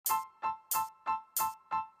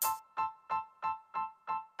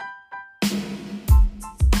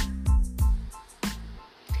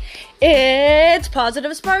It's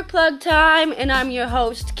Positive Spark Plug time, and I'm your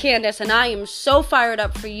host, Candace, and I am so fired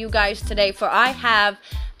up for you guys today, for I have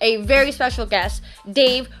a very special guest,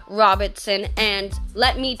 Dave Robertson, and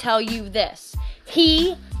let me tell you this,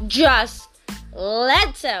 he just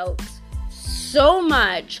lets out so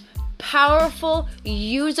much powerful,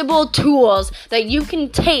 usable tools that you can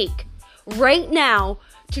take right now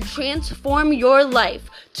to transform your life,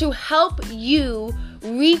 to help you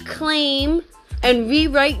reclaim and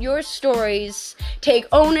rewrite your stories, take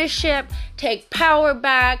ownership, take power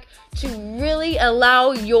back, to really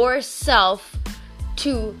allow yourself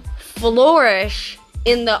to flourish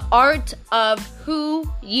in the art of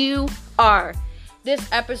who you are.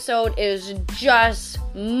 This episode is just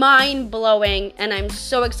mind-blowing, and I'm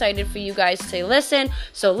so excited for you guys to listen.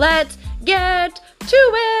 So let's get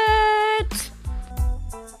to it!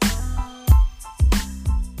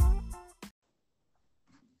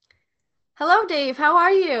 Hello, Dave. How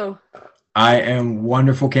are you? I am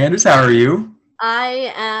wonderful, Candace. How are you?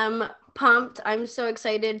 I am pumped. I'm so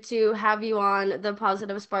excited to have you on the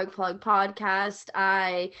Positive Spark Plug podcast.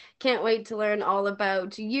 I can't wait to learn all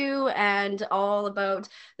about you and all about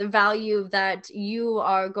the value that you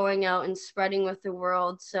are going out and spreading with the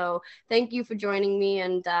world. So thank you for joining me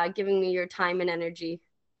and giving me your time and energy.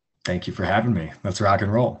 Thank you for having me. Let's rock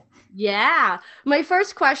and roll. Yeah. My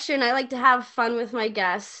first question, I like to have fun with my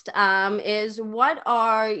guest, is what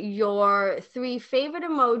are your three favorite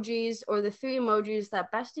emojis, or the three emojis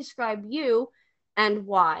that best describe you and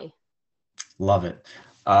why? Love it.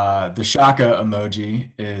 The Shaka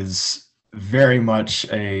emoji is very much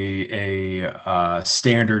a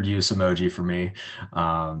standard use emoji for me.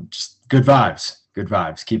 Just good vibes. Good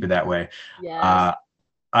vibes. Keep it that way. Yes.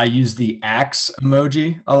 I use the axe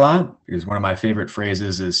emoji a lot because one of my favorite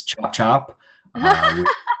phrases is chop chop. Which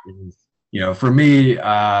is, for me,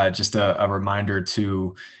 just a reminder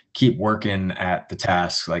to keep working at the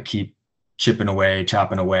task, like keep chipping away,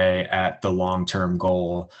 chopping away at the long-term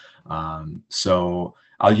goal. So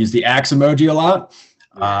I'll use the axe emoji a lot.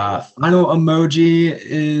 Final emoji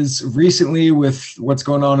is recently with what's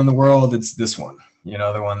going on in the world. It's this one,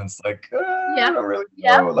 the one that's like, I don't really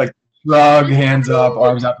know, like, shrug, hands up,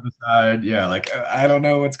 arms out to the side. Yeah, like, I don't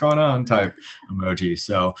know what's going on type emoji.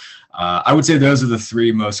 So I would say those are the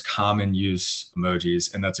three most common use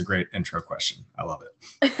emojis, and that's a great intro question. I love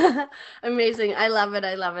it. Amazing. I love it.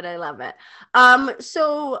 I love it. I love it.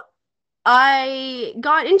 So I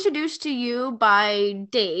got introduced to you by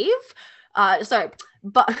Dave.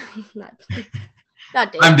 But not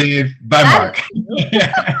Dave. I'm Dave, by Mark.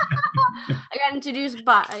 I got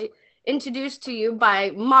introduced to you by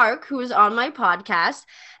Mark, who was on my podcast,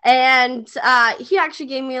 and he actually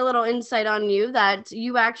gave me a little insight on you, that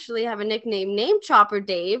you actually have a nickname named Chopper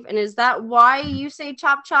Dave. And is that why you say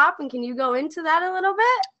chop chop? And can you go into that a little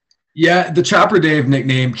bit? Yeah, the Chopper Dave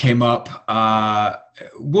nickname came up,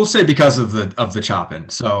 we'll say because of the chopping.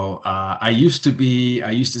 So I used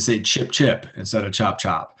to say chip chip instead of chop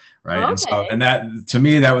chop. Right. Okay. And that, to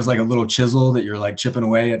me, that was like a little chisel that you're like chipping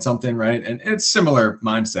away at something. Right. And it's similar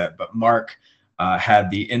mindset. But Mark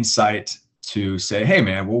had the insight to say, hey,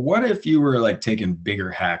 man, well, what if you were like taking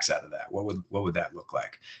bigger hacks out of that? What would that look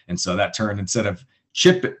like? And so that turned, instead of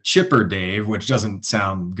Chipper Dave, which doesn't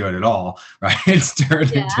sound good at all. Right. It's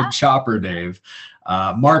turned into Chopper Dave.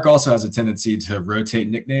 Mark also has a tendency to rotate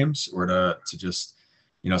nicknames, or to just,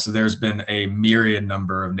 so there's been a myriad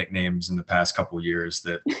number of nicknames in the past couple of years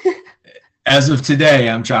that as of today,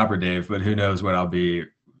 I'm Chopper Dave, but who knows what I'll be,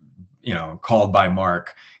 called by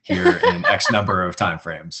Mark here in X number of time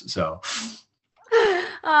frames. So. Oh,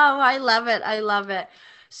 I love it. I love it.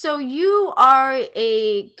 So you are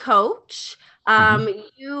a coach.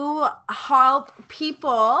 You help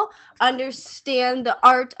people understand the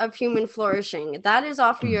art of human flourishing. That is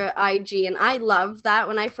off of your IG, and I love that.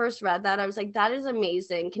 When I first read that, I was like, that is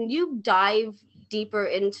amazing. Can you dive deeper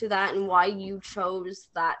into that and why you chose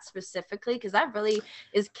that specifically? Because that really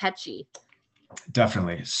is catchy.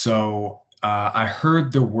 Definitely. So I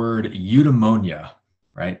heard the word eudaimonia,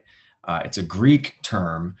 right? It's a Greek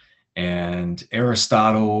term, and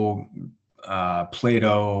Aristotle,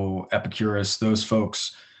 Plato, Epicurus, those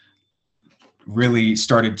folks really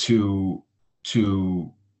started to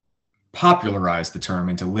popularize the term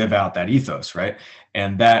and to live out that ethos, right?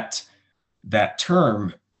 And that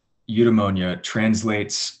term, eudaimonia,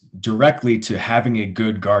 translates directly to having a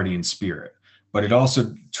good guardian spirit, but it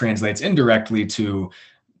also translates indirectly to,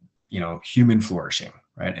 human flourishing,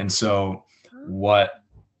 right? And so what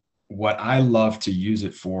I love to use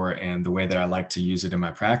it for, and the way that I like to use it in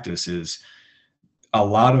my practice, is a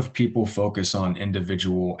lot of people focus on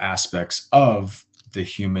individual aspects of the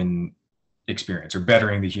human experience or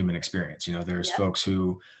bettering the human experience. You know, there's folks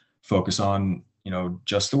who focus on, you know,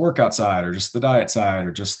 just the workout side or just the diet side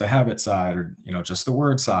or just the habit side or, you know, just the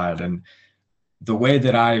word side. And the way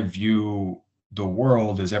that I view the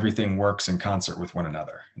world is everything works in concert with one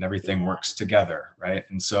another and everything works together, right?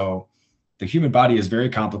 And so the human body is very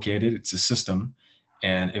complicated. It's a system.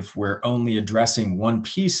 And if we're only addressing one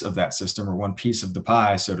piece of that system or one piece of the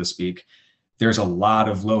pie, so to speak, there's a lot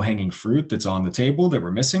of low-hanging fruit that's on the table that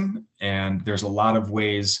we're missing. And there's a lot of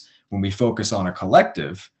ways when we focus on a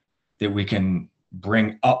collective that we can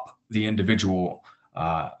bring up the individual.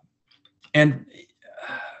 And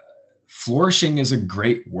flourishing is a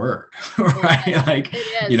great word, right? Yeah, like,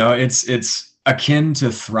 you know, it's akin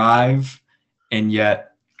to thrive. And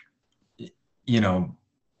yet, you know,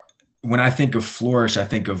 when I think of flourish, I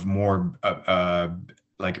think of more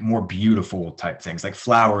like more beautiful type things, like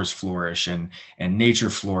flowers flourish and nature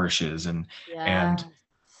flourishes and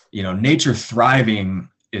you know, nature thriving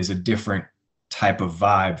is a different type of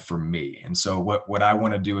vibe for me. And so what I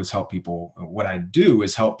want to do is help people. What I do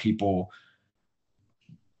is help people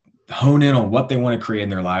hone in on what they want to create in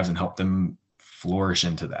their lives and help them flourish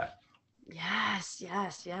into that. Yes.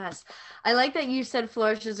 I like that you said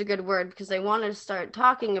flourish is a good word, because I want to start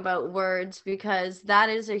talking about words, because that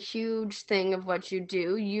is a huge thing of what you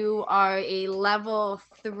do. You are a level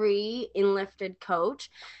 3 enlifted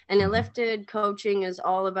coach, and enlifted coaching is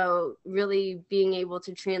all about really being able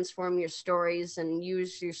to transform your stories and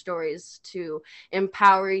use your stories to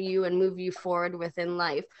empower you and move you forward within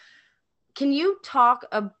life. Can you talk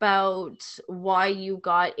about why you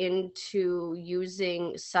got into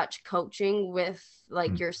using such coaching with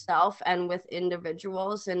like yourself and with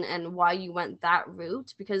individuals, and why you went that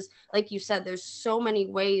route? Because like you said, there's so many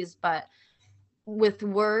ways, but with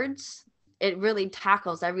words, it really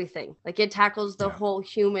tackles everything. Like it tackles the whole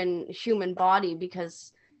human body,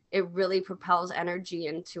 because it really propels energy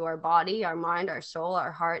into our body, our mind, our soul,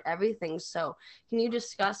 our heart, everything. So can you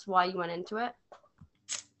discuss why you went into it?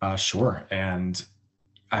 Sure. And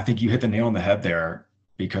I think you hit the nail on the head there,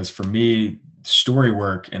 because for me, story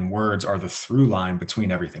work and words are the through line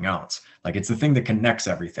between everything else. Like it's the thing that connects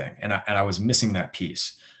everything. And I was missing that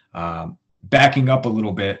piece. Backing up a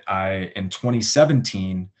little bit, in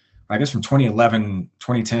 2017, I guess from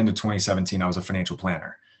 2010 to 2017, I was a financial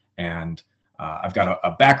planner. And I've got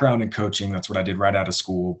a background in coaching. That's what I did right out of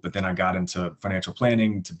school. But then I got into financial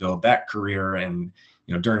planning to build that career. And,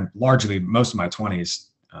 you know, during largely most of my 20s,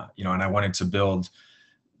 you know, and I wanted to build,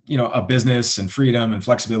 you know, a business and freedom and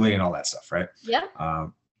flexibility and all that stuff, right? Yeah.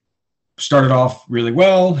 Started off really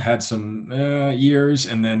well, had some years,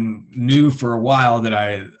 and then knew for a while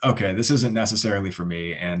that this isn't necessarily for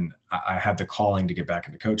me. And I had the calling to get back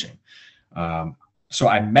into coaching. So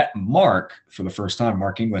I met Mark for the first time,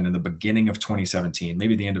 Mark England, in the beginning of 2017,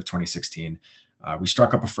 maybe the end of 2016. We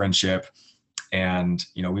struck up a friendship. And,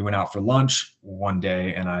 you know, we went out for lunch one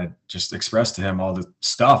day, and I just expressed to him all the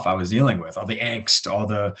stuff I was dealing with, all the angst, all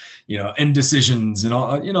the, you know, indecisions and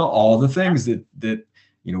all, you know, all the things that,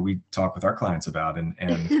 you know, we talk with our clients about. And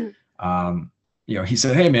you know, he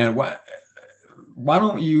said, hey man, why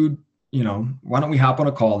don't we hop on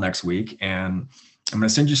a call next week, and I'm going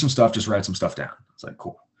to send you some stuff, just write some stuff down. It's like,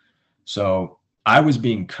 cool. So I was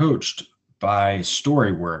being coached by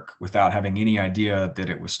story work without having any idea that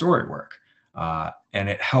it was story work. And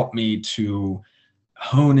it helped me to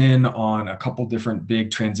hone in on a couple different big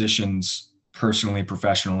transitions, personally,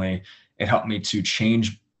 professionally. It helped me to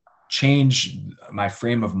change my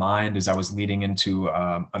frame of mind as I was leading into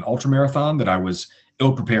an ultra marathon that I was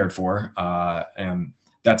ill prepared for. And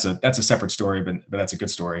that's a separate story, but that's a good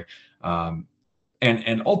story.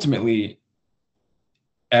 And ultimately,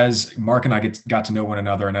 as Mark and I got to know one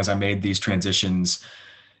another, and as I made these transitions,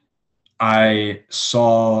 I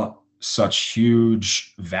saw such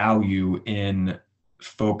huge value in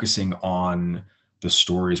focusing on the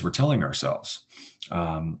stories we're telling ourselves.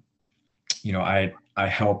 You know, I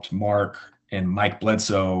helped Mark and Mike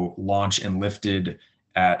Bledsoe launch Enlifted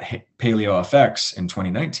at Paleo FX in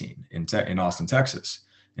 2019 in Austin, Texas.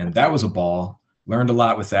 And that was a ball. Learned a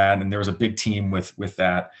lot with that. And there was a big team with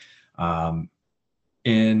that.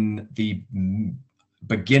 In the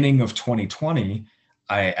beginning of 2020,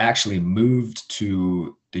 I actually moved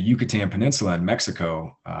to the Yucatan Peninsula in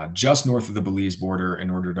Mexico, just north of the Belize border, in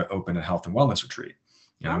order to open a health and wellness retreat.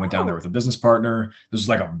 I went down there with a business partner. This was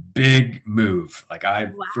like a big move. Like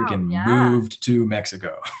I freaking moved to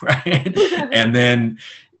Mexico, right? And then,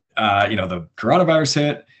 you know, the coronavirus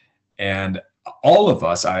hit, and all of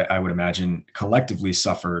us, I would imagine, collectively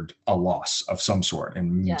suffered a loss of some sort,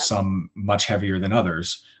 and some much heavier than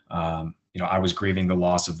others. You know, I was grieving the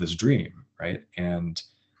loss of this dream, right? And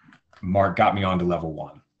Mark got me onto level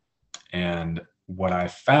one. And what I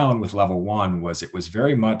found with level one was it was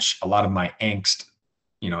very much a lot of my angst,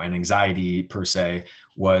 and anxiety per se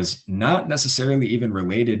was not necessarily even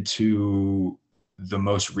related to the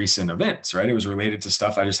most recent events, right? It was related to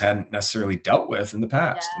stuff I just hadn't necessarily dealt with in the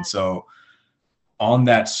past. Yes. And so on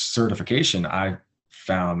that certification, I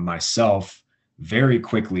found myself very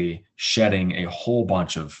quickly shedding a whole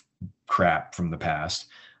bunch of crap from the past,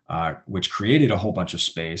 which created a whole bunch of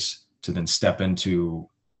space to then step into,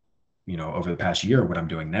 over the past year, what I'm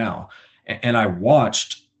doing now. And I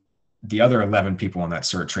watched the other 11 people on that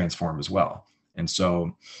cert transform as well. And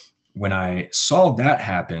so when I saw that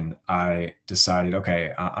happen, I decided,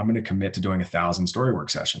 okay, I'm going to commit to doing 1,000 storywork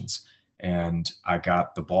sessions. And I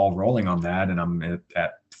got the ball rolling on that. And I'm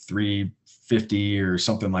at 350 or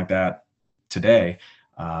something like that today.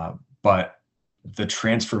 But the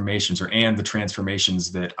transformations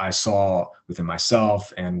that I saw within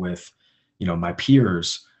myself and with, my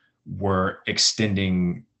peers were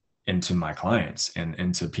extending into my clients and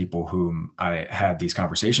into people whom I had these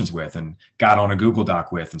conversations with and got on a Google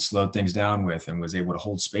Doc with and slowed things down with and was able to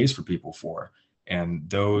hold space for people for. And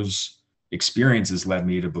those experiences led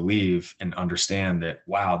me to believe and understand that,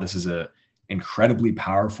 wow, this is a incredibly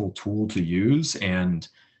powerful tool to use. And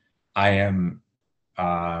I am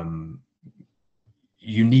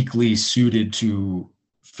uniquely suited to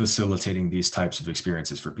facilitating these types of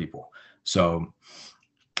experiences for people. So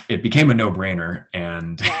it became a no-brainer,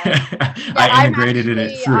 and I integrated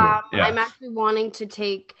it through. I'm actually wanting to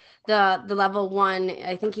take the level one.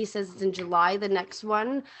 I think he says it's in July, the next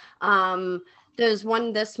one. There's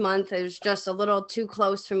one this month. It was just a little too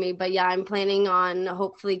close for me, but yeah, I'm planning on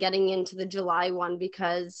hopefully getting into the July one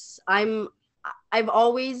because I've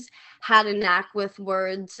always had a knack with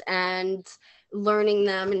words and learning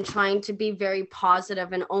them and trying to be very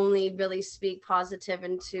positive and only really speak positive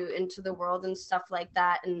into the world and stuff like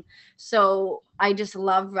that. And so I just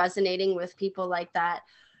love resonating with people like that.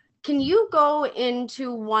 Can you go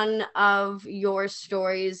into one of your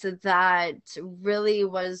stories that really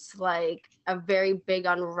was like a very big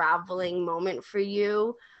unraveling moment for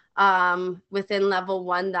you within level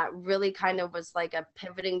one that really kind of was like a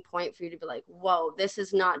pivoting point for you to be like, whoa, this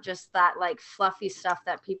is not just that like fluffy stuff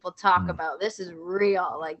that people talk about. This is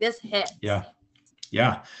real. Like this hits. Yeah.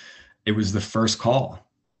 It was the first call.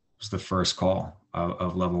 It was the first call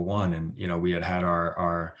of level one. And, we had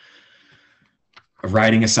our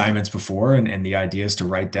writing assignments before and the idea is to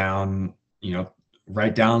write down the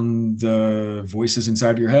voices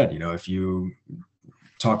inside your head. If you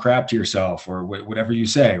talk crap to yourself or whatever you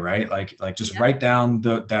say, right? Like just write down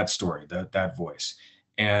that story, that voice.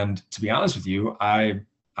 And to be honest with you, I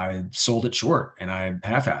sold it short and I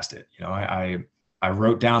half-assed it. I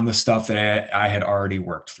wrote down the stuff that I had already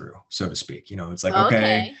worked through, so to speak. It's like,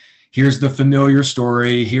 okay, here's the familiar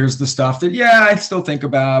story. Here's the stuff that, I still think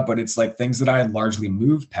about, but it's like things that I had largely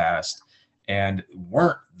moved past and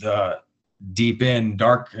weren't the deep in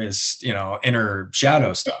darkest, inner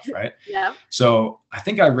shadow stuff. Right. Yeah. So I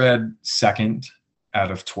think I read second out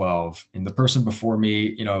of 12 and the person before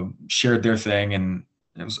me, shared their thing and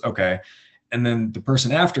it was okay. And then the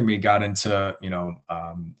person after me got into,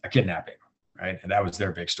 a kidnapping. Right. And that was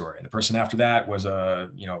their big story. And the person after that was a,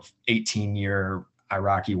 18-year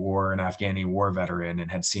Iraqi war and Afghani war veteran and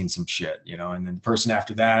had seen some shit, and then the person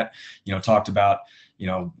after that, talked about,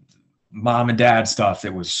 mom and dad stuff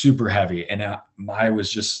that was super heavy. And I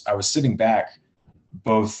was sitting back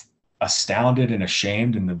both astounded and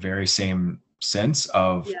ashamed in the very same sense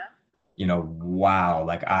of, wow,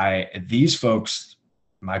 like these folks,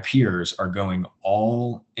 my peers are going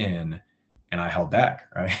all in and I held back.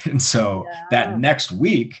 Right. And so that next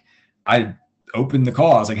week I opened the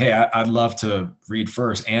call. I was like, hey, I'd love to read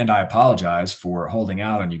first. And I apologize for holding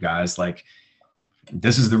out on you guys. Like,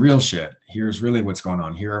 this is the real shit. Here's really what's going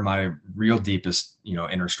on. Here are my real deepest,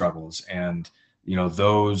 inner struggles. And,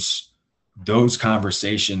 those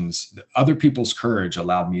conversations, other people's courage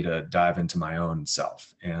allowed me to dive into my own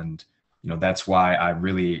self. And, that's why I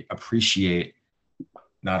really appreciate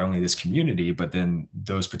not only this community, but then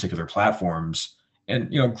those particular platforms and,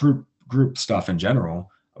 group stuff in general.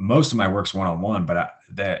 Most of my work's one-on-one, but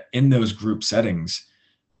that in those group settings,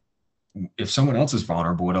 if someone else is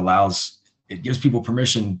vulnerable, it gives people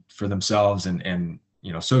permission for themselves and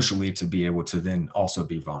socially to be able to then also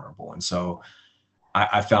be vulnerable. And so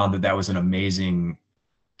I found that was an amazing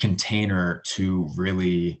container to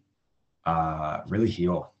really, really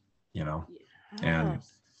heal, and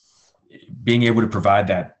being able to provide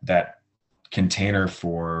that container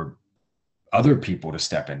for other people to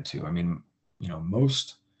step into. I mean,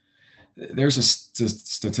 there's a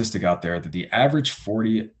statistic out there that the average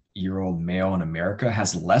 40 year old male in America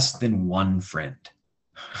has less than one friend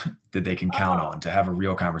that they can count on to have a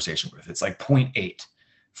real conversation with. It's like 0.8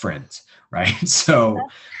 friends, right? So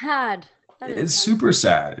That's sad. it's super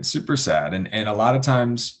sad. It's super sad. And a lot of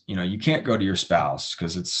times, you know, you can't go to your spouse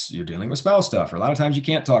because you're dealing with spouse stuff. Or a lot of times you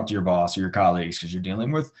can't talk to your boss or your colleagues because you're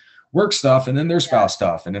dealing with work stuff and then their spouse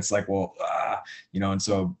stuff. And it's like, well, you know, and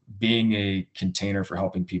so being a container for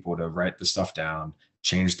helping people to write the stuff down,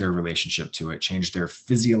 change their relationship to it, change their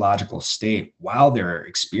physiological state while they're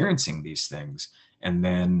experiencing these things. And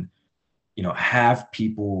then, you know, have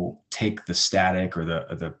people take the static or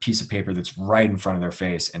the piece of paper that's right in front of their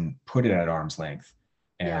face and put it at arm's length.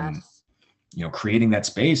 And, you know, creating that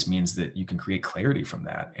space means that you can create clarity from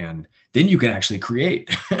that. And then you can actually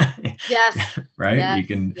create. Yes. Right. Yes. You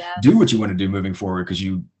can do what you want to do moving forward because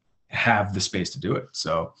you have the space to do it.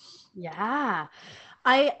 So, yeah.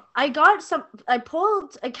 I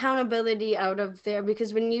pulled accountability out of there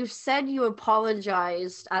because when you said you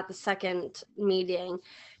apologized at the second meeting,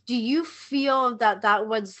 do you feel that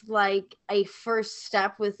was like a first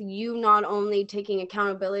step with you not only taking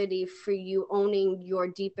accountability for you owning your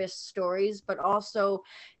deepest stories, but also,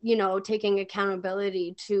 you know, taking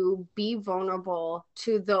accountability to be vulnerable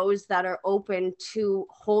to those that are open to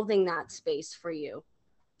holding that space for you?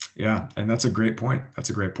 Yeah. And that's a great point.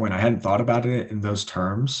 I hadn't thought about it in those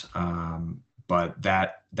terms. But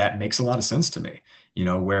that makes a lot of sense to me, you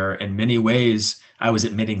know, where in many ways I was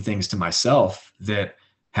admitting things to myself that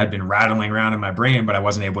had been rattling around in my brain, but I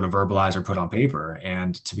wasn't able to verbalize or put on paper.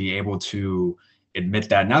 And to be able to admit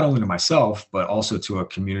that not only to myself, but also to a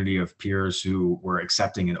community of peers who were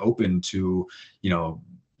accepting and open to, you know,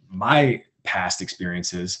 my past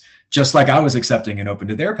experiences, just like I was accepting and open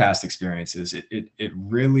to their past experiences, it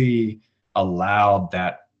really allowed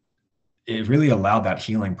that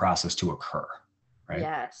healing process to occur. Right.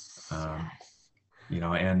 Yes. You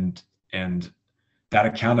know, and that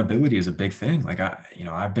accountability is a big thing. Like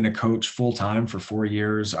I've been a coach full time for 4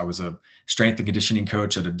 years. I was a strength and conditioning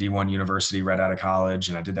coach at a D1 university right out of college.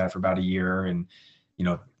 And I did that for about a year. And, you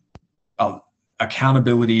know,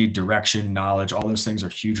 accountability, direction, knowledge, all those things are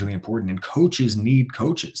hugely important. And coaches need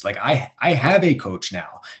coaches. Like I have a coach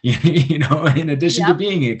now, you know, in addition to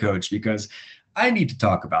being a coach, because I need to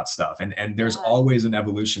talk about stuff. And there's always an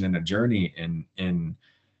evolution and a journey in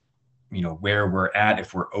you know, where we're at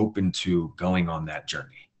if we're open to going on that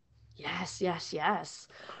journey. Yes.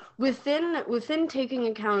 Within taking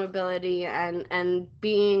accountability and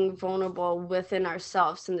being vulnerable within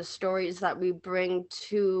ourselves and the stories that we bring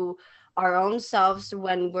to our own selves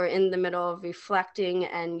when we're in the middle of reflecting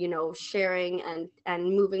and, you know, sharing and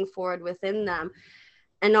moving forward within them,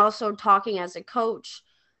 and also talking as a coach,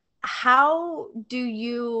 how do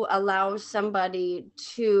you allow somebody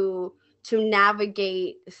to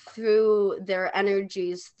navigate through their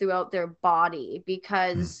energies throughout their body?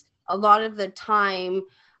 Because a lot of the time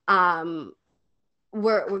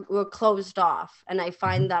we're closed off, and I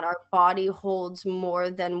find that our body holds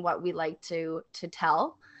more than what we like to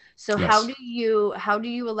tell. So how do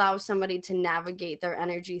you allow somebody to navigate their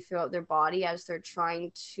energy throughout their body as they're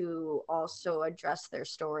trying to also address their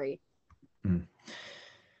story? A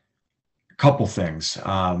couple things.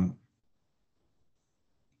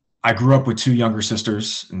 I grew up with 2 younger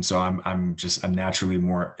sisters, and so I'm naturally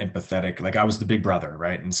more empathetic. Like I was the big brother,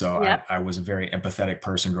 right? And so I was a very empathetic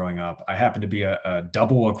person growing up. I happen to be a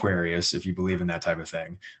double Aquarius, if you believe in that type of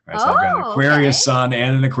thing, right? So I've got an Aquarius sun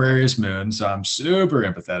and an Aquarius moon, so I'm super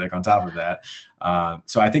empathetic on top of that.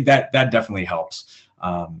 So I think that definitely helps.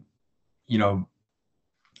 You know,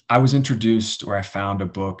 I was introduced, or I found a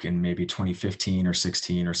book in maybe 2015 or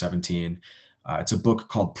 16 or 17. It's a book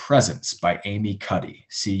called Presence by Amy Cuddy,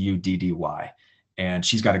 Cuddy. And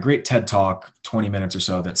she's got a great TED Talk, 20 minutes or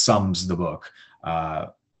so, that sums the book.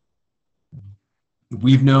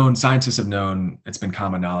 Scientists have known, it's been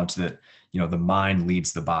common knowledge that, you know, the mind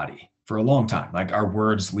leads the body for a long time. Like our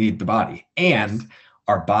words lead the body, and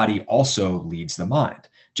our body also leads the mind.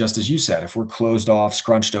 Just as you said, if we're closed off,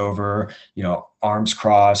 scrunched over, you know, arms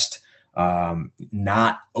crossed,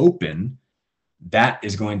 not open, that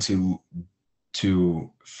is going to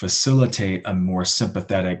facilitate a more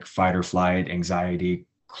sympathetic fight or flight, anxiety,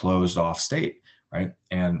 closed off state, right?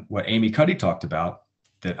 And what Amy Cuddy talked about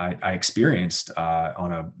that I experienced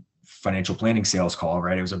on a financial planning sales call,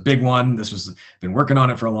 right? It was a big one. Been working on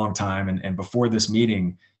it for a long time. And before this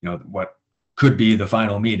meeting, you know, what could be the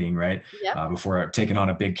final meeting, right? Before taking on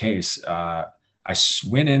a big case, I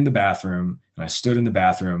went in the bathroom and I stood in the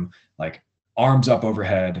bathroom, like arms up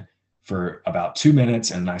overhead, for about 2 minutes,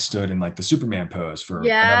 and I stood in like the Superman pose for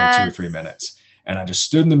another 2 or 3 minutes. And I just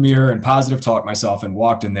stood in the mirror and positive talked myself and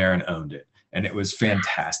walked in there and owned it. and it was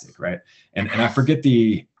fantastic, right? And I forget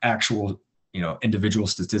the actual, individual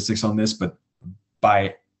statistics on this, but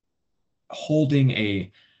by holding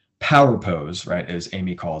a power pose, right, as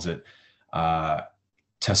Amy calls it,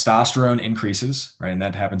 testosterone increases, right? And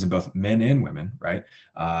that happens in both men and women, right?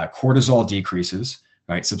 Cortisol decreases,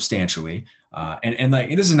 right, substantially. And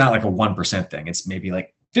like, this is not like a 1% thing. It's maybe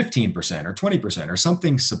like 15% or 20% or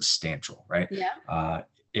something substantial, right? Yeah.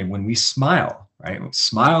 And when we smile, right,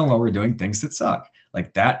 smile while we're doing things that suck,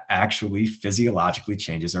 like that actually physiologically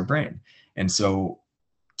changes our brain. And so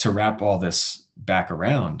to wrap all this back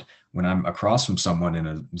around, when I'm across from someone in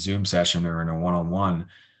a Zoom session or in a one-on-one,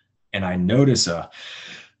 and I notice I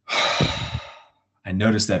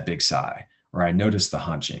notice that big sigh, or I notice the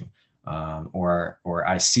hunching, or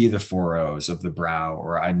I see the furrows of the brow,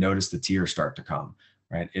 or I notice the tears start to come,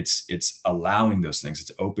 right? It's allowing those things.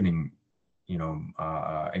 It's opening,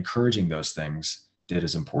 encouraging those things that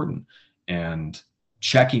is important, and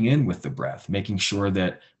checking in with the breath, making sure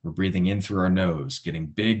that we're breathing in through our nose, getting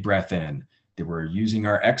big breath in, that we're using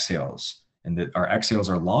our exhales, and that our exhales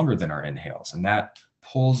are longer than our inhales. And that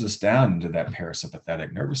pulls us down into that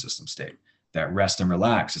parasympathetic nervous system state, that rest and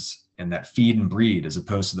relax, and that feed and breathe as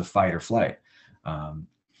opposed to the fight or flight.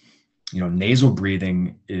 Nasal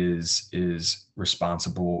breathing is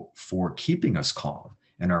responsible for keeping us calm,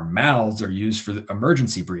 and our mouths are used for the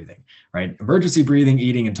emergency breathing, right? Emergency breathing,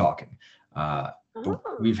 eating, and talking.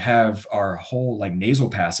 We have our whole like nasal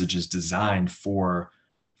passage is designed for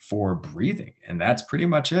breathing, and that's pretty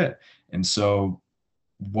much it. And so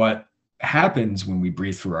what happens when we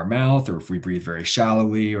breathe through our mouth, or if we breathe very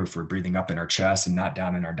shallowly, or if we're breathing up in our chest and not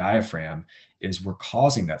down in our diaphragm, is we're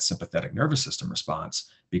causing that sympathetic nervous system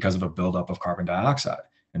response because of a buildup of carbon dioxide.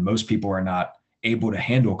 And most people are not able to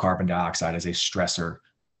handle carbon dioxide as a stressor,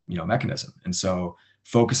 mechanism. And so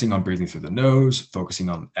focusing on breathing through the nose, focusing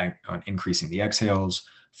on increasing the exhales,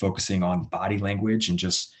 focusing on body language, and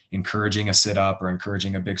just encouraging a sit up, or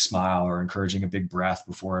encouraging a big smile, or encouraging a big breath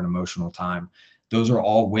before an emotional time. Those are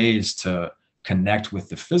all ways to connect with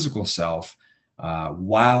the physical self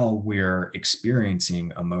while we're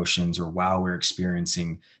experiencing emotions, or while we're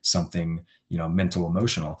experiencing something, mental,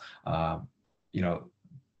 emotional.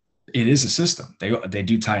 It is a system. They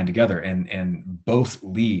do tie in together, and both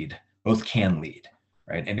can lead.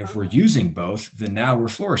 Right. And if we're using both, then now we're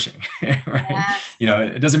flourishing. Right.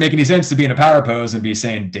 It doesn't make any sense to be in a power pose and be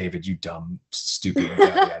saying, David, you dumb, stupid, yada,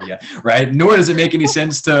 yada, yada. Right. Nor does it make any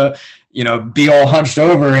sense to, be all hunched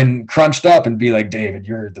over and crunched up and be like, David,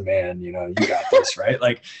 you're the man, you got this. Right.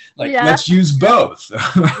 Like let's use both.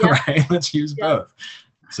 Right. Let's use both.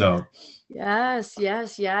 So. Yes.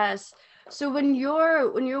 So when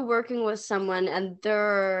you're working with someone and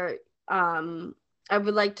they're, I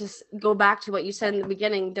would like to go back to what you said in the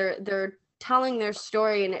beginning. They're telling their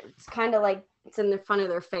story, and it's kind of like it's in the front of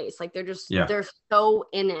their face. Like they're so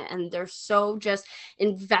in it, and they're so just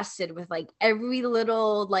invested with like every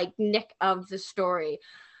little like nick of the story.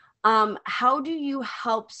 How do you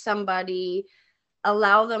help somebody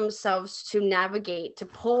allow themselves to navigate, to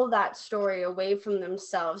pull that story away from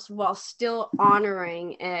themselves while still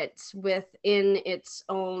honoring it within its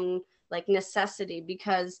own like necessity?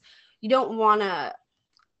 Because you don't want to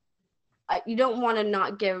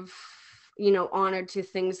not give, honor to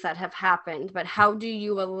things that have happened, but how do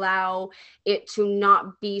you allow it to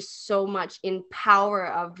not be so much in power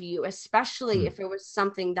of you, especially if it was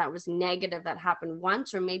something that was negative that happened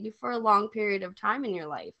once, or maybe for a long period of time in your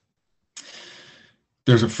life?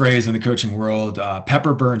 There's a phrase in the coaching world,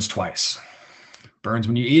 pepper burns twice. Burns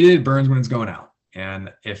when you eat it, burns when it's going out.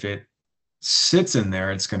 And if it sits in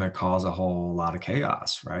there, it's going to cause a whole lot of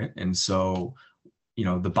chaos, right? And so,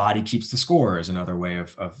 the body keeps the score is another way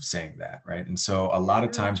of saying that, right? And so a lot of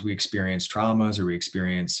times we experience traumas, or we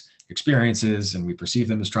experience experiences, and we perceive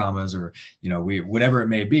them as traumas, or, whatever it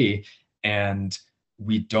may be, and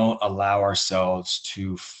we don't allow ourselves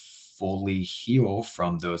to fully heal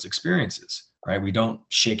from those experiences, right? We don't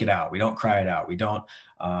shake it out. We don't cry it out. We don't,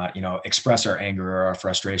 express our anger or our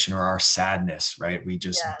frustration or our sadness, right? We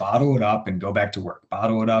just bottle it up and go back to work,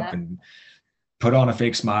 bottle it up and put on a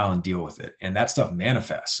fake smile and deal with it. And that stuff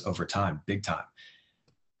manifests over time, big time.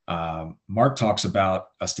 Mark talks about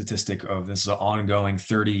a statistic of this is an ongoing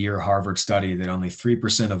 30-year Harvard study that only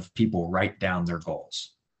 3% of people write down their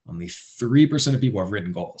goals. Only 3% of people have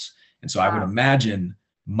written goals. And so I would imagine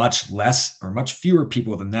much less or much fewer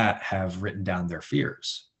people than that have written down their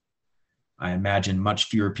fears. I imagine much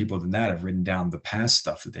fewer people than that have written down the past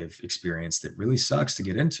stuff that they've experienced that really sucks to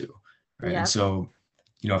get into. Right. Yeah. And so,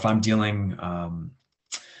 if I'm dealing,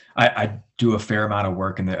 I do a fair amount of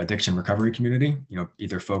work in the addiction recovery community,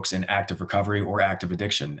 either folks in active recovery or active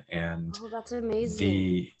addiction. And Oh, that's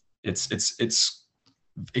amazing. it's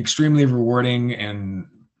extremely rewarding and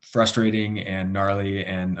frustrating and gnarly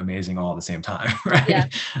and amazing all at the same time, Yeah.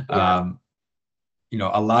 right? Yeah.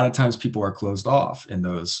 A lot of times people are closed off in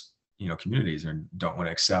those, communities and don't want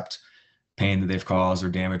to accept pain that they've caused or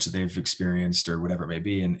damage that they've experienced or whatever it may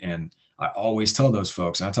be. And I always tell those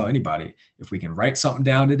folks, and I tell anybody, if we can write something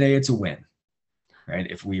down today, it's a win, right?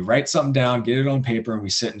 If we write something down, get it on paper, and we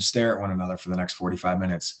sit and stare at one another for the next 45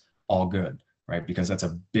 minutes, all good, right? Because that's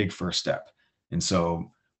a big first step. And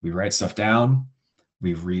so we write stuff down,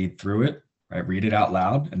 we read through it, right? Read it out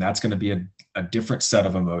loud. And that's going to be a different set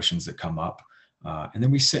of emotions that come up. And then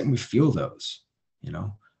we sit and we feel those,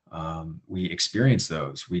 we experience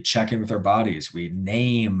those, we check in with our bodies, we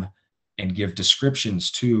name and give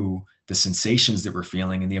descriptions to the sensations that we're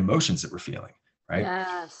feeling and the emotions that we're feeling, right?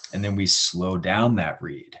 Yes. And then we slow down that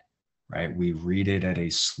read, right? We read it at a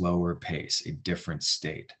slower pace, a different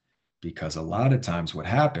state, because a lot of times what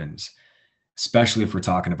happens, especially if we're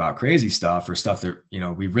talking about crazy stuff or stuff that,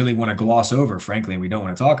 we really want to gloss over, frankly, and we don't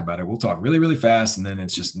want to talk about it, we'll talk really, really fast, and then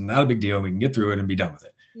it's just not a big deal. We can get through it and be done with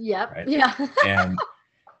it. Yep. Right? Yeah. And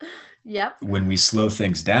yep. when we slow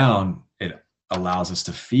things down, it allows us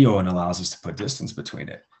to feel and allows us to put distance between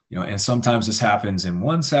it. And sometimes this happens in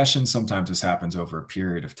one session, sometimes this happens over a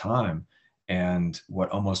period of time. And what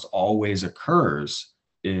almost always occurs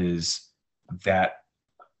is that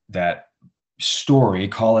story,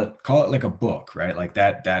 call it like a book, right? Like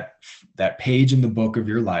that page in the book of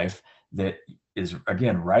your life that is,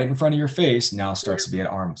 again, right in front of your face now starts to be at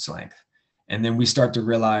arm's length. And then we start to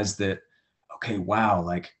realize that, okay, wow,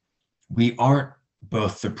 like we aren't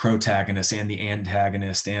both the protagonist and the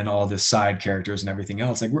antagonist and all the side characters and everything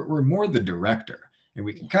else. Like we're more the director, and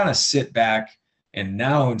we can kind of sit back, and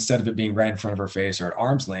now instead of it being right in front of our face or at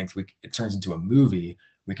arm's length, it turns into a movie.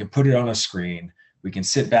 We can put it on a screen. We can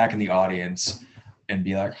sit back in the audience and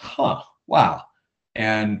be like, wow,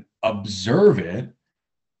 and observe it.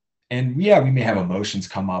 And yeah, we may have emotions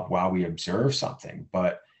come up while we observe something,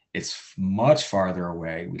 but it's much farther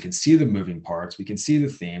away. We can see the moving parts. We can see the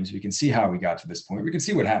themes. We can see how we got to this point. We can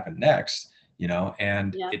see what happened next,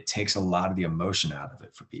 and it takes a lot of the emotion out of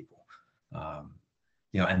it for people.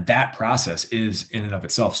 And that process is in and of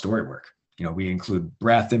itself story work. We include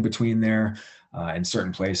breath in between there in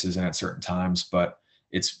certain places and at certain times, but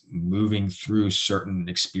it's moving through certain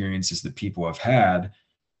experiences that people have had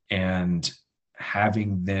and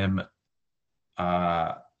having them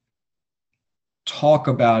talk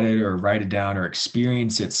about it or write it down or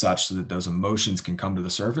experience it such so that those emotions can come to the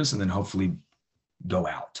surface and then hopefully go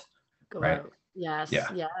out. Out. Yes. Yeah.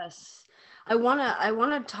 Yes. I want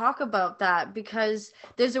to talk about that because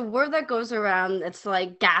there's a word that goes around. It's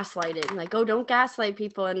like gaslighting, like, oh, don't gaslight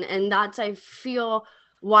people. And that's, I feel,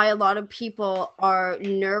 why a lot of people are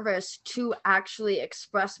nervous to actually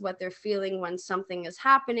express what they're feeling when something is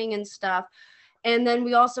happening and stuff. And then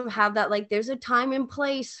we also have that, like, there's a time and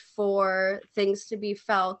place for things to be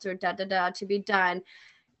felt or to be done.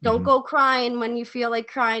 Don't go crying when you feel like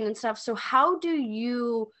crying and stuff. So how do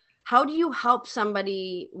you help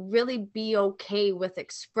somebody really be okay with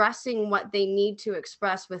expressing what they need to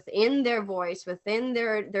express within their voice, within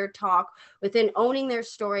their talk, within owning their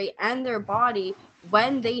story and their body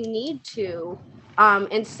when they need to,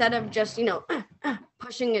 instead of just,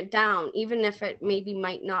 pushing it down, even if it maybe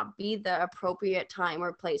might not be the appropriate time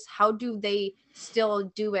or place? How do they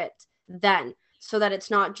still do it then, so that it's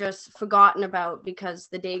not just forgotten about because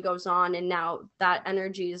the day goes on and now that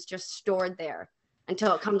energy is just stored there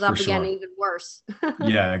until it comes up again, even worse?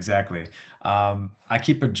 Yeah, exactly. I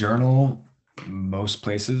keep a journal most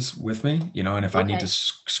places with me, and if I need to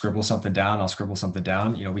scribble something down, I'll scribble something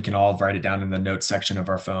down. We can all write it down in the notes section of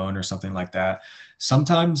our phone or something like that.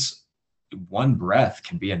 Sometimes one breath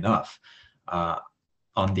can be enough. On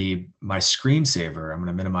my screensaver, I'm going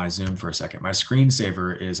to minimize Zoom for a second. My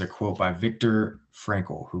screensaver is a quote by Viktor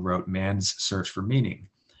Frankl, who wrote Man's Search for Meaning.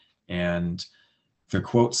 And the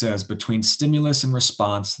quote says, "Between stimulus and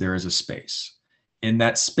response, there is a space. In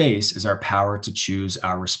that space is our power to choose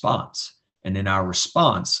our response. And in our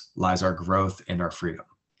response lies our growth and our freedom."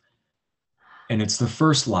 And it's the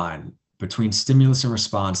first line, between stimulus and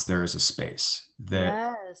response, there is a space,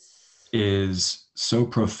 that is so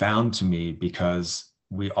profound to me, because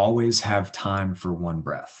we always have time for one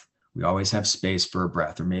breath. We always have space for a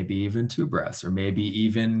breath, or maybe even two breaths, or maybe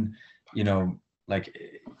even, like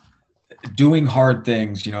doing hard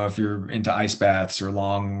things, if you're into ice baths or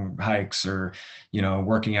long hikes or,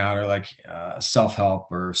 working out, or like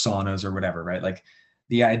self-help or saunas or whatever, right? Like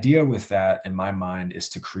the idea with that in my mind is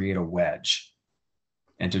to create a wedge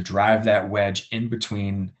and to drive that wedge in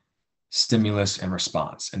between stimulus and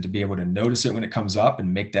response, and to be able to notice it when it comes up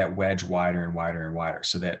and make that wedge wider and wider and wider,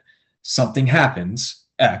 so that something happens,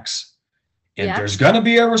 X, and there's going to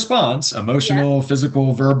be a response, emotional,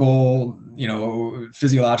 physical, verbal,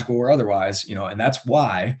 physiological or otherwise, and that's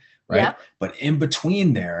why, right? But in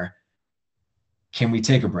between there, can we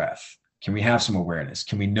take a breath? Can we have some awareness?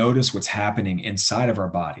 Can we notice what's happening inside of our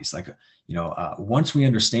bodies? Like, once we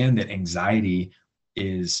understand that anxiety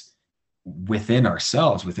is within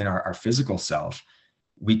ourselves, within our physical self,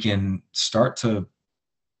 we can start to,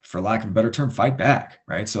 for lack of a better term, fight back,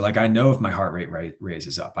 right? So like, I know if my heart rate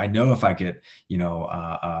raises up, I know if I get,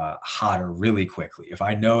 hotter really quickly, if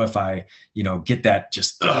I get that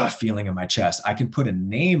just feeling in my chest, I can put a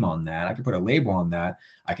name on that. I can put a label on that.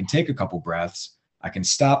 I can take a couple breaths. I can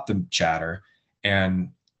stop the chatter.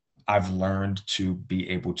 And I've learned to be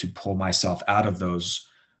able to pull myself out of those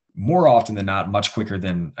more often than not, much quicker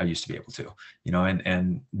than I used to be able to,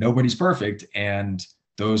 and nobody's perfect. And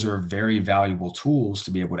those are very valuable tools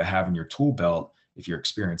to be able to have in your tool belt if you're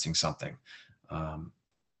experiencing something,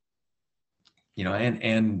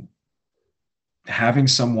 and having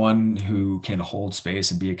someone who can hold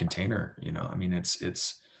space and be a container,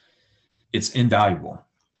 it's invaluable.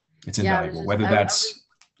 It's invaluable, whether that's,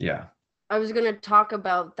 I was going to talk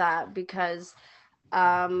about that because,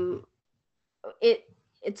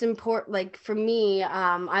 it's important. Like for me,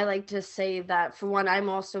 I like to say that for one, I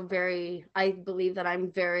believe that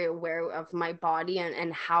I'm very aware of my body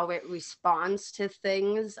and how it responds to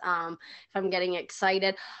things. If I'm getting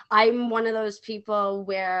excited, I'm one of those people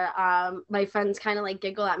where my friends kind of like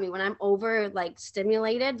giggle at me when I'm over like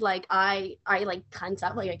stimulated. Like I like tense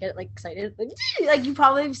up, like I get like excited. Like you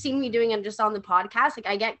probably have seen me doing it just on the podcast. Like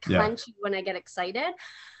I get clenchy when I get excited.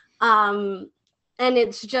 And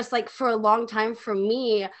it's just like for a long time for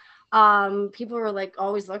me, people were like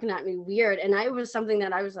always looking at me weird. And it was something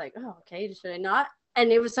that I was like, oh, okay, should I not?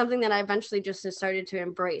 And it was something that I eventually just started to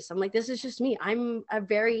embrace. I'm like, this is just me. I'm a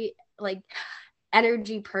very like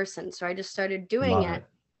energy person. So I just started doing it.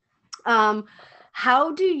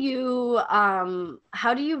 How do you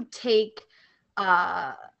take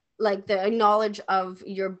like the knowledge of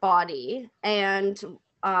your body, and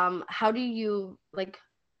how do you like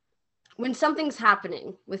when something's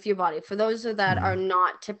happening with your body, for those that are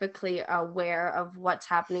not typically aware of what's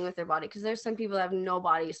happening with their body, because there's some people that have no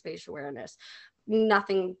body spatial awareness,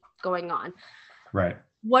 nothing going on. Right.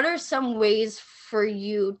 What are some ways for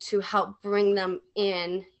you to help bring them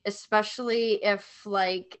in, especially if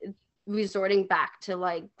like resorting back to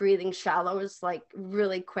like breathing shallow is like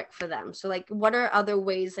really quick for them? So like, what are other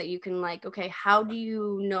ways that you can like, okay, how do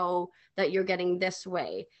you know that you're getting this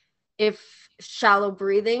way if shallow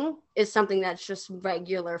breathing is something that's just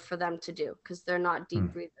regular for them to do because they're not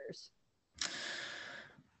deep breathers?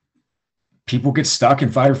 People get stuck in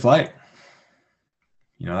fight or flight.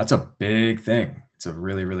 That's a big thing. It's a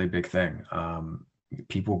really, really big thing.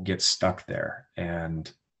 People get stuck there.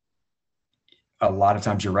 And a lot of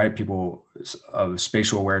times you're right. People of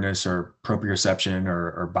spatial awareness or proprioception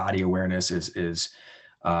or body awareness is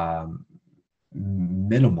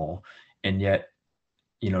minimal. And yet,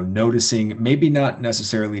 noticing, maybe not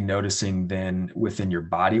necessarily noticing then within your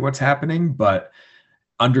body what's happening, but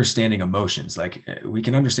understanding emotions. Like we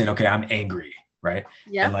can understand, okay, I'm angry, right?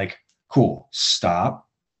 Yeah. And like, cool, stop,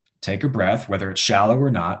 take a breath, whether it's shallow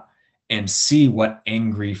or not, and see what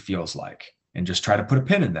angry feels like. And just try to put a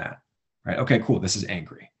pin in that, right? Okay, cool, this is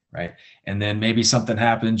angry, right? And then maybe something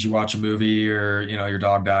happens, you watch a movie or, your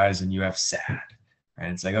dog dies and you have sad,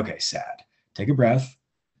 right? It's like, okay, sad, take a breath,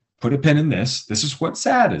 put a pin in this. This is what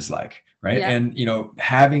sad is like, right? Yeah. And,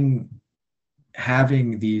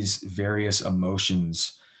 having these various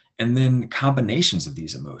emotions and then combinations of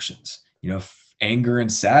these emotions, anger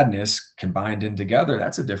and sadness combined in together,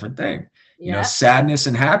 that's a different thing. Yeah. Sadness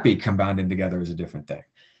and happy combined in together is a different thing,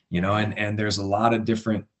 and there's a lot of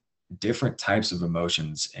different types of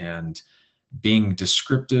emotions, and being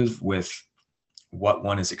descriptive with what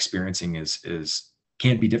one is experiencing is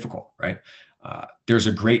can be difficult, right? There's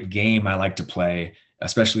a great game I like to play,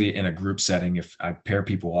 especially in a group setting. If I pair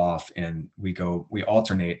people off and we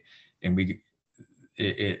alternate, and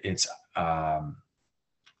it's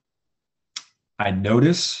I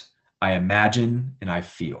notice, I imagine, and I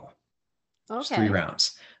feel. Okay. It's 3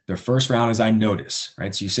 rounds. The first round is I notice,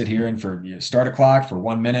 right? So you sit here and you start a clock for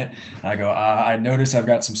 1 minute. I go, I notice I've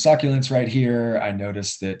got some succulents right here. I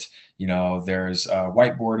notice that, there's a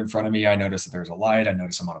whiteboard in front of me. I notice that there's a light. I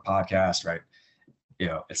notice I'm on a podcast, right?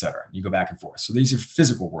 Et cetera. You go back and forth. So these are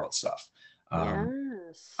physical world stuff.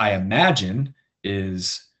 Yes. I imagine,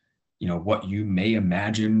 is, what you may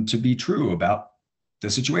imagine to be true about the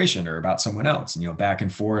situation or about someone else. And, back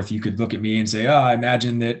and forth, you could look at me and say, oh, I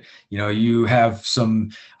imagine that, you have some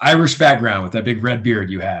Irish background with that big red beard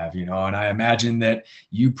you have, and I imagine that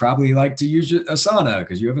you probably like to use a sauna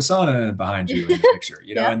because you have a sauna behind you in the picture,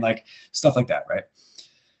 Yeah. and like stuff like that. Right.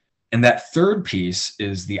 And that third piece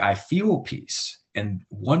is the I feel piece. And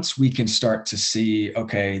once we can start to see,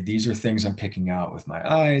 okay, these are things I'm picking out with my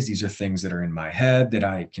eyes, these are things that are in my head that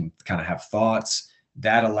I can kind of have thoughts,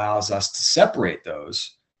 that allows us to separate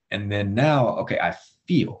those. And then now, okay, I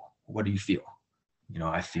feel. What do you feel?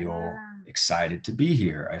 I feel excited to be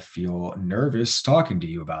here. I feel nervous talking to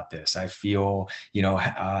you about this. I feel,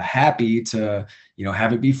 happy to,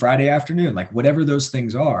 have it be Friday afternoon, like whatever those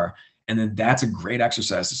things are. And then that's a great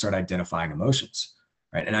exercise to start identifying emotions.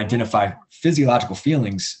 Right. And identify physiological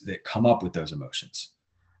feelings that come up with those emotions.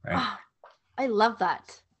 Right. Oh, I love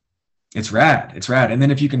that. It's rad. It's rad. And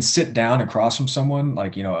then if you can sit down across from someone,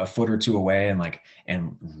 like, a foot or two away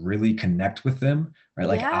and really connect with them, right?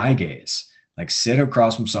 Like eye gaze, like sit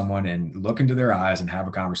across from someone and look into their eyes and have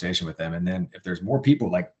a conversation with them. And then if there's more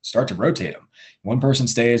people, like start to rotate them. One person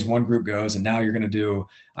stays, one group goes, and now you're going to do,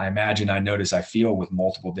 I imagine, I notice, I feel with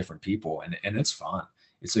multiple different people. And it's fun.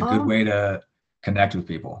 It's a good way to connect with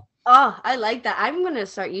people. Oh, I like that. I'm going to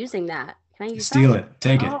start using that. Can I use Steal that? it.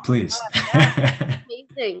 Take it, please.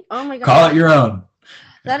 Amazing. Oh my God. Call it your own.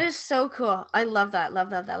 That is so cool. I love that. Love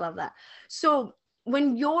that. Love that. So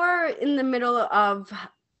when you're in the middle of,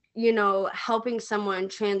 helping someone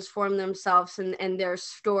transform themselves and their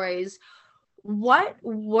stories, what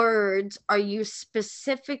words are you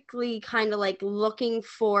specifically kind of like looking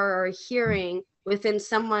for or hearing within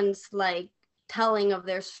someone's like telling of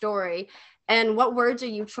their story? And what words are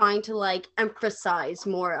you trying to like emphasize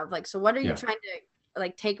more of? Like, so what are you trying to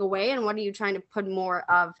like take away, and what are you trying to put more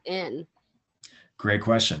of in? Great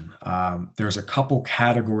question. There's a couple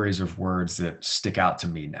categories of words that stick out to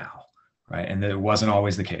me now, right? And it wasn't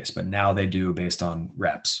always the case, but now they do based on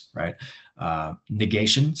reps, right?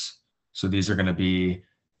 Negations. So these are going to be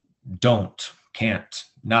don't, can't,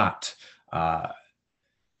 not.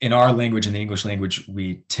 In our language, in the English language,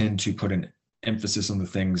 we tend to put an emphasis on the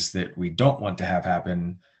things that we don't want to have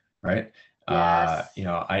happen, right? Yes.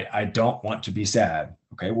 I don't want to be sad.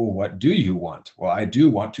 Okay, well, what do you want? Well, I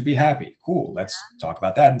do want to be happy. Cool, let's talk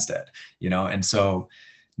about that instead. And so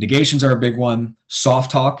negations are a big one.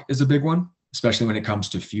 Soft talk is a big one, especially when it comes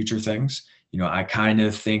to future things. I kind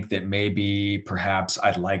of think that maybe perhaps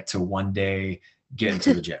I'd like to one day get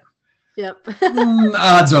into the gym. Yep.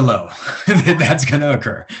 Odds are low that that's going to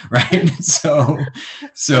occur, right?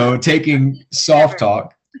 So taking soft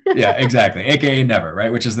talk, yeah, exactly, aka never,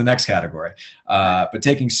 right? Which is the next category. But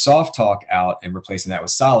taking soft talk out and replacing that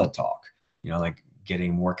with solid talk, like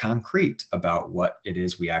getting more concrete about what it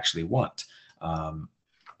is we actually want.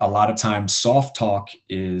 A lot of times soft talk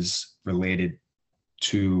is related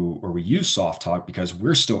to, or we use soft talk because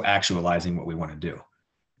we're still actualizing what we want to do,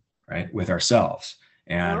 right, with ourselves.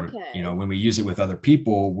 And, when we use it with other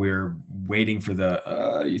people, we're waiting for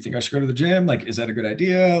you think I should go to the gym? Like, is that a good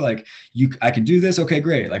idea? Like, I can do this. Okay,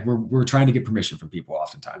 great. Like we're trying to get permission from people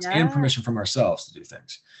oftentimes and permission from ourselves to do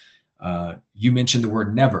things. You mentioned the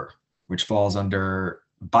word never, which falls under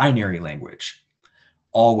binary language.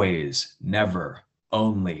 Always, never,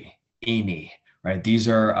 only, any, right? These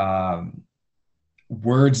are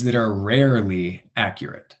words that are rarely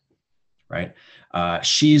accurate, right?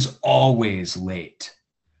 She's always late,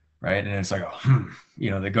 right? And it's like,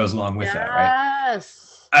 that goes along with that, right?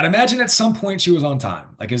 Yes. I'd imagine at some point she was on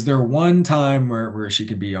time. Like, is there one time where she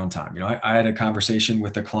could be on time? I had a conversation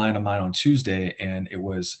with a client of mine on Tuesday, and it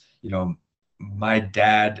was, my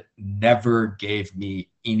dad never gave me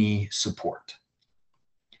any support.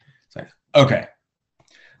 It's like, okay,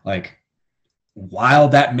 like, while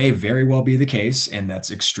that may very well be the case, and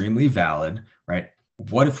that's extremely valid, right?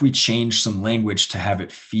 What if we change some language to have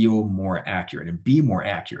it feel more accurate and be more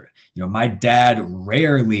accurate? My dad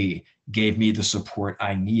rarely gave me the support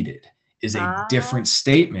I needed is a different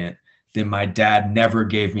statement than my dad never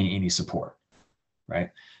gave me any support, right?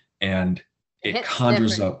 And it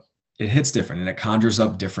conjures up, it hits different, and it conjures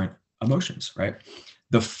up different emotions, right?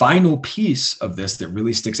 The final piece of this that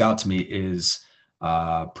really sticks out to me is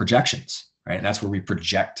projections, right? And that's where we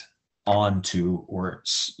project onto, or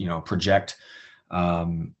project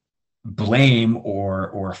blame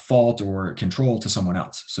or fault or control to someone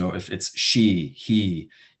else. So if it's she, he,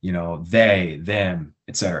 they, them,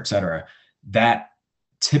 et cetera, that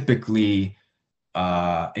typically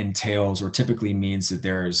entails, or typically means that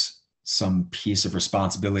there's some piece of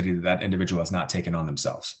responsibility that individual has not taken on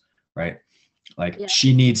themselves, right? Like Yeah.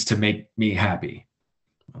 she needs to make me happy.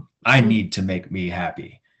 I need to make me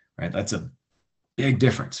happy, right? That's a big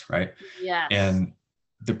difference, right? Yes. And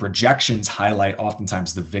the projections highlight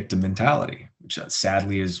oftentimes the victim mentality, which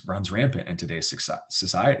sadly runs rampant in today's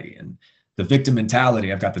society. And the victim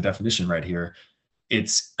mentality, I've got the definition right here.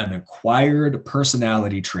 It's an acquired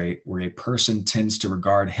personality trait where a person tends to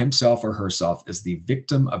regard himself or herself as the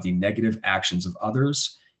victim of the negative actions of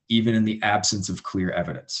others, even in the absence of clear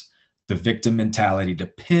evidence. The victim mentality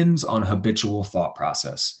depends on habitual thought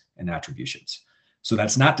process and attributions. So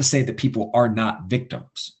that's not to say that people are not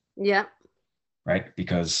victims. Yeah. Right?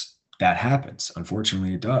 Because that happens.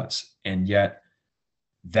 Unfortunately, it does. And yet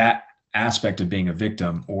that aspect of being a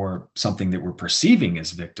victim, or something that we're perceiving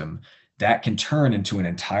as victim, that can turn into an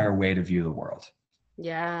entire way to view the world.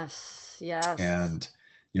 Yes. Yes. And,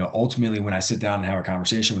 ultimately when I sit down and have a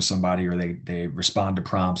conversation with somebody, or they respond to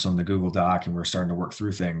prompts on the Google Doc and we're starting to work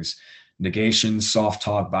through things, negations, soft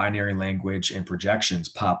talk, binary language, and projections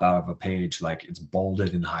pop out of a page like it's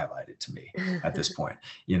bolded and highlighted to me at this point,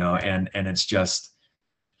 and it's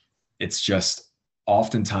just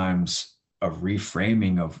oftentimes a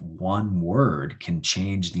reframing of one word can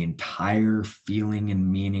change the entire feeling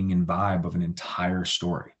and meaning and vibe of an entire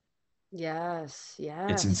story. Yes.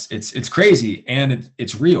 Yes. It's crazy, and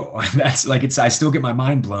it's real. That's like, I still get my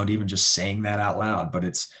mind blown even just saying that out loud, but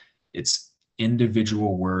it's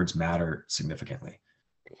individual words matter significantly.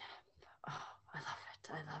 Oh, I love it.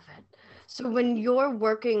 I love it. So when you're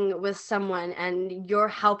working with someone and you're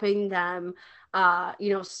helping them,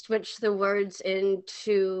 switch the words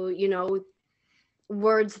into,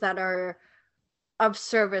 words that are of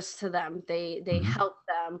service to them, they help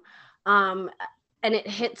them, and it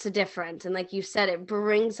hits a different, and like you said, it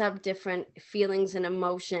brings up different feelings and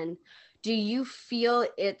emotion. Do you feel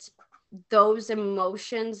it's those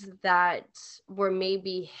emotions that were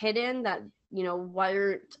maybe hidden, that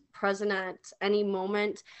weren't present at any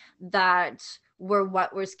moment, that were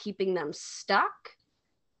what was keeping them stuck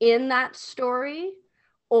in that story?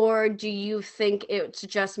 Or do you think it's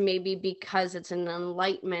just maybe because it's an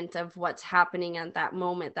enlightenment of what's happening at that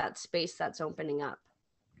moment, that space that's opening up?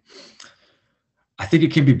 I think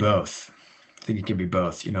it can be both.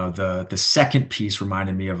 The second piece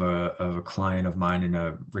reminded me of a client of mine in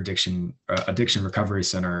a addiction recovery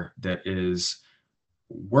center that is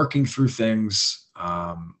working through things.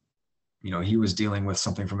 He was dealing with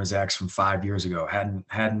something from his ex from 5 years ago,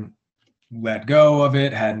 hadn't let go of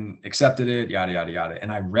it, hadn't accepted it, yada, yada, yada.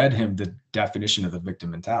 And I read him the definition of the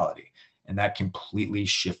victim mentality, and that completely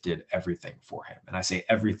shifted everything for him. And I say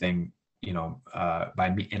everything,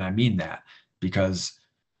 by me, and I mean that, because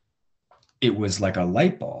it was like a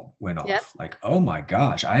light bulb went off. Yep. Like, oh my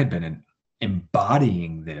gosh, I had been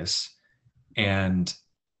embodying this, and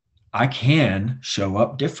I can show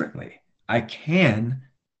up differently. I can,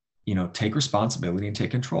 take responsibility and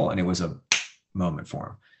take control. And it was a moment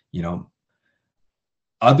for him.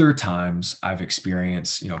 Other times I've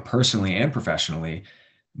experienced, personally and professionally,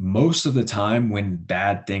 most of the time when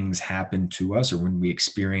bad things happen to us, or when we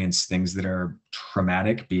experience things that are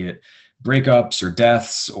traumatic, be it breakups or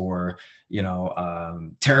deaths or,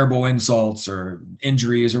 terrible insults or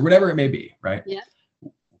injuries or whatever it may be, right? Yeah.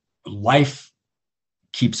 Life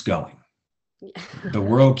keeps going. The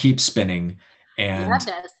world keeps spinning. And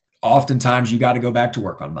oftentimes you got to go back to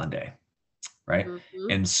work on Monday, right?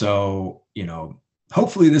 Mm-hmm. And so,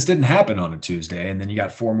 hopefully this didn't happen on a Tuesday, and then you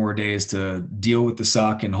got 4 more days to deal with the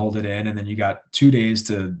suck and hold it in. And then you got 2 days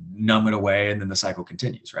to numb it away. And then the cycle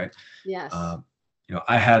continues, right? Yes.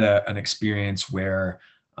 I had an experience where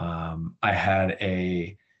I had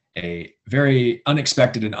a very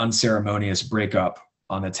unexpected and unceremonious breakup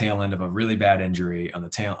on the tail end of a really bad injury on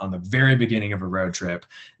the very beginning of a road trip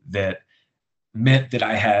that meant that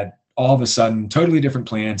I had all of a sudden totally different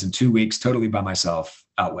plans in 2 weeks, totally by myself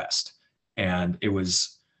out west. And it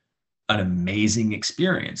was an amazing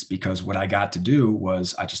experience, because what I got to do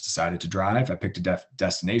was I just decided to drive. I picked a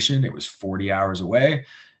destination. It was 40 hours away.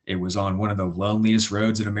 It was on one of the loneliest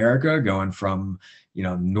roads in America, going from,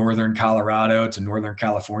 northern Colorado to northern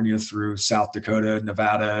California through South Dakota,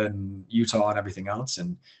 Nevada, and Utah and everything else.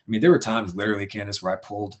 And I mean, there were times literally, Candace, where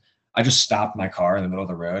I just stopped my car in the middle of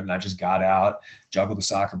the road and I just got out, juggled a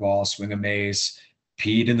soccer ball, swing a mace,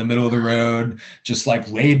 peed in the middle of the road, just like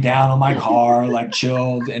laid down on my car, like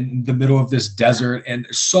chilled in the middle of this desert, and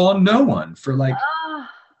saw no one for like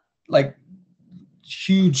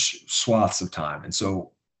huge swaths of time. And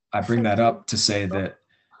so I bring that up to say that,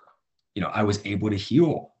 I was able to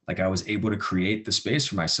heal. Like, I was able to create the space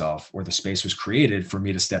for myself, or the space was created for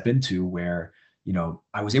me to step into, where,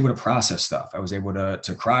 I was able to process stuff. I was able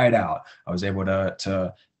to cry it out. I was able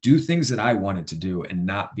to do things that I wanted to do and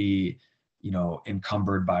not be,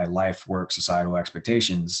 encumbered by life, work, societal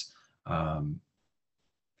expectations. And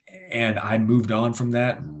I moved on from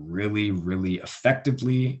that really, really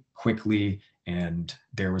effectively, quickly. And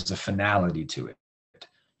there was a finality to it,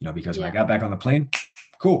 because when I got back on the plane,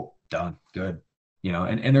 cool, done, good,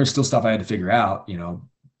 and there's still stuff I had to figure out,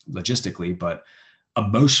 logistically, but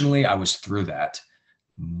emotionally, I was through that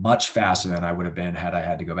much faster than I would have been had I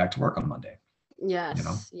had to go back to work on Monday.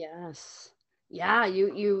 Yes. Yes. Yeah,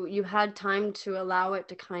 you had time to allow it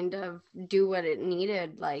to kind of do what it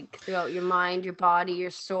needed, like throughout your mind, your body, your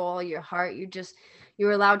soul, your heart. You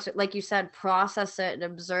were allowed to, like you said, process it and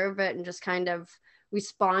observe it and just kind of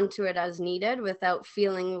respond to it as needed without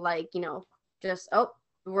feeling like, just, oh,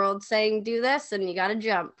 the world's saying do this and you got to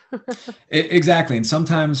jump. Exactly. And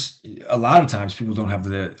sometimes, a lot of times, people don't have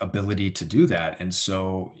the ability to do that. And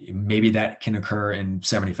so maybe that can occur in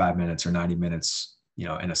 75 minutes or 90 minutes,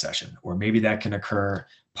 in a session, or maybe that can occur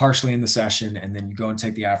partially in the session. And then you go and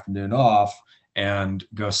take the afternoon off and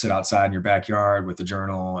go sit outside in your backyard with a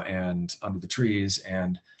journal and under the trees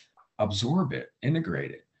and absorb it, integrate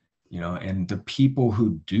it, and the people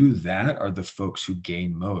who do that are the folks who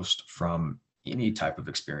gain most from any type of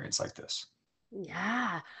experience like this.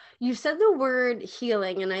 Yeah. You said the word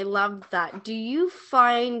healing, and I love that. Do you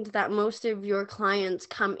find that most of your clients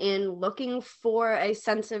come in looking for a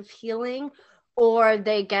sense of healing, or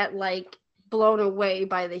they get like blown away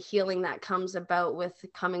by the healing that comes about with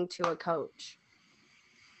coming to a coach?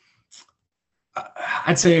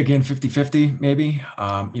 I'd say, again, 50-50 maybe.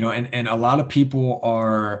 And a lot of people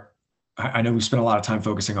are, I know we spent a lot of time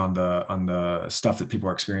focusing on the stuff that people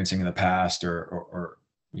are experiencing in the past or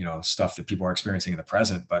stuff that people are experiencing in the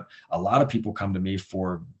present, but a lot of people come to me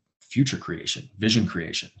for future creation, vision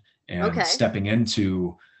creation, and stepping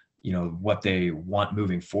into, what they want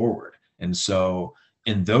moving forward. And so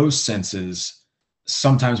in those senses,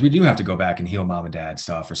 sometimes we do have to go back and heal mom and dad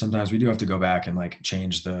stuff, or sometimes we do have to go back and like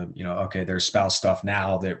change the, there's spouse stuff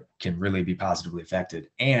now that can really be positively affected.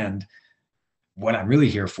 And what I'm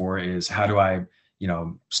really here for is, how do I,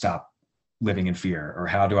 stop living in fear, or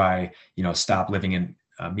how do I, stop living in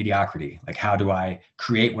mediocrity? Like, how do I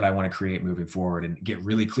create what I want to create moving forward and get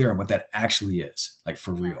really clear on what that actually is, like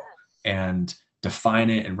for real, and define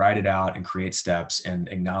it and write it out and create steps and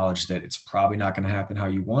acknowledge that it's probably not going to happen how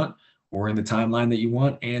you want or in the timeline that you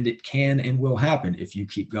want. And it can and will happen if you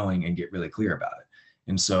keep going and get really clear about it.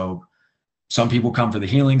 And so some people come for the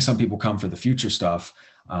healing, some people come for the future stuff.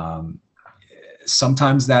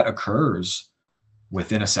 Sometimes that occurs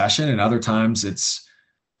within a session, and other times it's,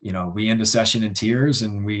 we end a session in tears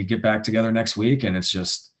and we get back together next week, and it's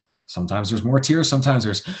just, sometimes there's more tears, sometimes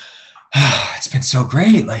there's, it's been so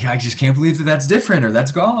great, like I just can't believe that that's different, or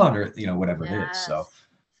that's gone, or whatever it is. So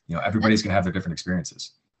everybody's gonna have their different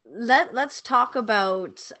experiences. Let's talk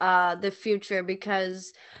about the future,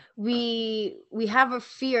 because we have a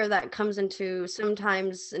fear that comes into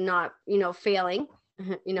sometimes not failing,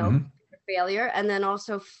 failure, and then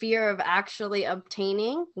also fear of actually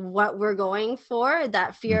obtaining what we're going for,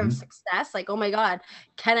 that fear of success, like, oh my God,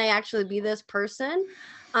 can I actually be this person?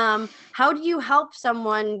 How do you help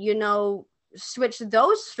someone switch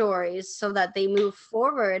those stories so that they move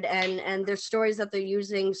forward and their stories that they're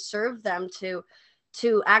using serve them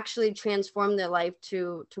to actually transform their life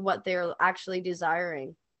to what they're actually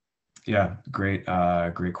desiring? Yeah, great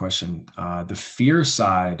question. The fear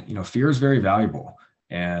side, fear is very valuable,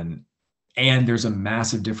 and there's a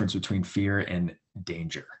massive difference between fear and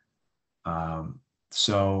danger.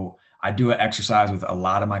 So I do an exercise with a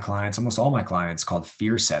lot of my clients, almost all my clients, called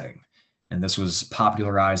fear setting. And this was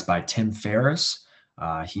popularized by Tim Ferriss.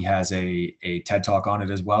 He has a TED Talk on it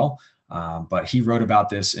as well. But he wrote about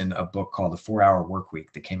this in a book called The 4-Hour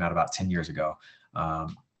Workweek that came out about 10 years ago.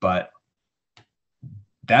 But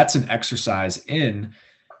that's an exercise in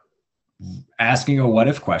asking a what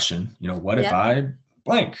if question. What if I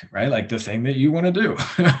blank, right? Like the thing that you want to do,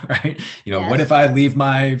 right? What if I leave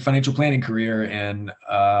my financial planning career and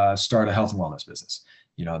start a health and wellness business?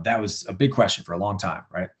 That was a big question for a long time,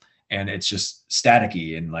 right? And it's just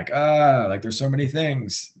staticky and like there's so many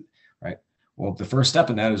things, right? Well, the first step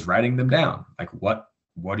in that is writing them down. Like, what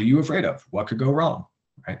are you afraid of? What could go wrong,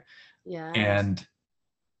 right? Yeah. And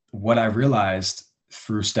what I realized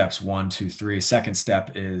through steps 1, 2, 3, second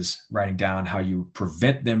step is writing down how you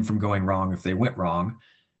prevent them from going wrong if they went wrong.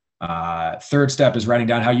 Third step is writing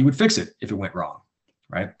down how you would fix it if it went wrong,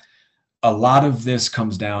 right? A lot of this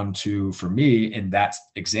comes down to, for me, in that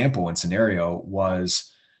example and scenario, was,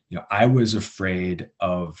 I was afraid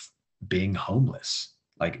of being homeless,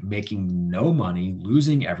 like making no money,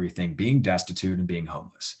 losing everything, being destitute and being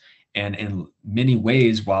homeless. And in many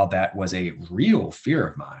ways, while that was a real fear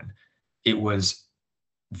of mine, it was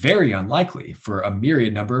very unlikely for a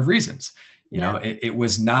myriad number of reasons. You know, it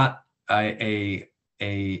was not a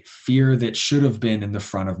fear that should have been in the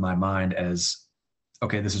front of my mind as,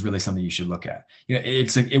 okay, this is really something you should look at. You know,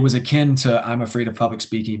 it was akin to, I'm afraid of public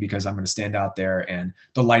speaking because I'm going to stand out there and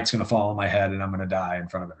the light's going to fall on my head and I'm going to die in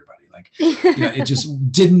front of everybody. Like, you know, it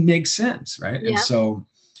just didn't make sense. Right. And so,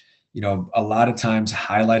 you know, a lot of times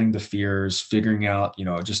highlighting the fears, figuring out, you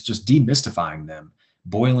know, just demystifying them,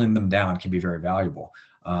 boiling them down can be very valuable.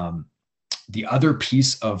 The other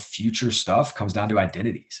piece of future stuff comes down to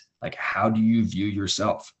identities. Like, how do you view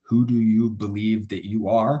yourself? Who do you believe that you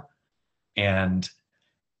are? And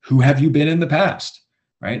who have you been in the past,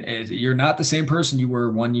 right? You're not the same person you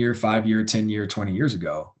were 1 year, 5 year, 10 year, 20 years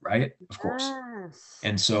ago, right? Of course.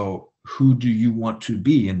 And so who do you want to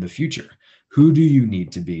be in the future? Who do you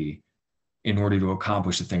need to be in order to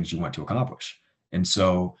accomplish the things you want to accomplish? And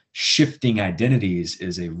so shifting identities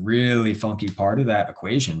is a really funky part of that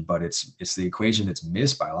equation, but it's the equation that's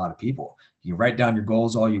missed by a lot of people. You write down your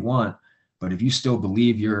goals all you want, but if you still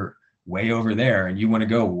believe you're way over there and you want to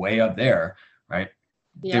go way up there, right?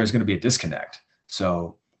 There's going to be a disconnect.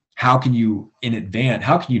 So how can you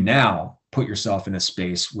now put yourself in a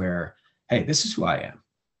space where, hey, this is who I am,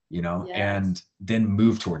 you know, and then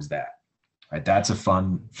move towards that, right? That's a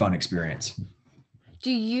fun experience.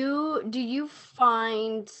 Do you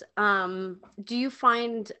find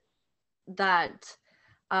that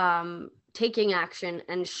taking action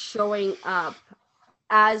and showing up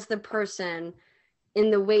as the person in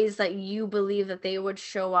the ways that you believe that they would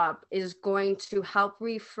show up is going to help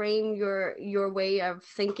reframe your way of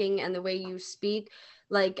thinking and the way you speak?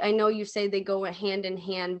 Like, I know you say they go hand in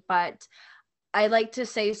hand, but I like to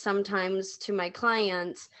say sometimes to my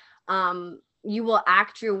clients, you will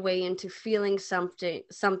act your way into feeling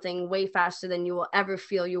something way faster than you will ever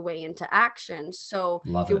feel your way into action. So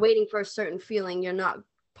if you're waiting for a certain feeling, you're not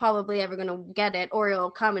probably ever going to get it, or it'll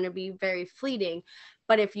come and it'll be very fleeting.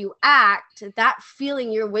 But if you act, that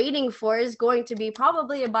feeling you're waiting for is going to be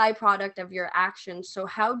probably a byproduct of your actions. So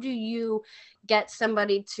how do you get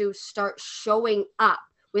somebody to start showing up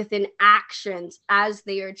within actions as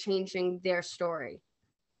they are changing their story?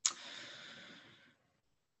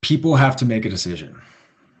 People have to make a decision.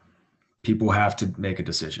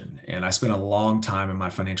 And I spent a long time in my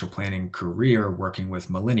financial planning career working with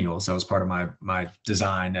millennials. That was part of my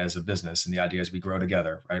design as a business, and the idea is we grow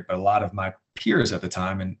together, right? But a lot of my peers at the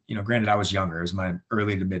time, and, you know, granted, I was younger, it was my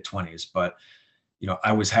early to mid 20s, but, you know,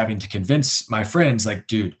 I was having to convince my friends, like,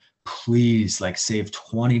 dude, please, like, save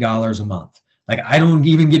 $20 a month. Like, I don't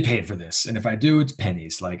even get paid for this. And if I do, it's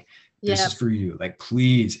pennies. Like, this is for you. Like,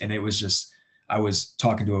 please. And it was just, I was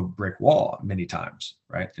talking to a brick wall many times,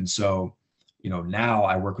 right? And so, you know, now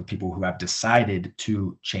I work with people who have decided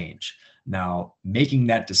to change. Now, making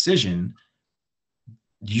that decision,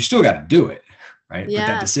 you still got to do it, right? But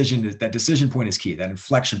that decision point is key. That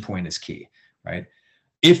inflection point is key, right?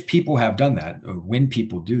 If people have done that, or when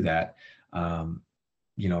people do that,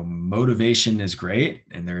 you know, motivation is great,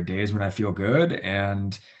 and there are days when I feel good,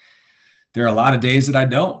 and there are a lot of days that I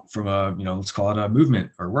don't, from a, you know, let's call it a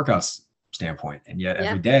movement or workouts standpoint. And yet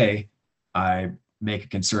every day I make a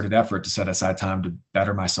concerted effort to set aside time to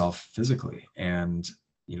better myself physically. And,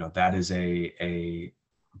 you know, that is a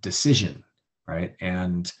decision, right?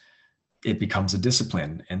 And it becomes a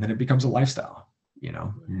discipline, and then it becomes a lifestyle. You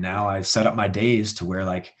know, now I set up my days to where,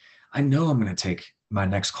 like, I know I'm going to take my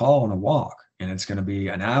next call on a walk, and it's going to be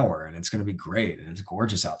an hour, and it's going to be great, and it's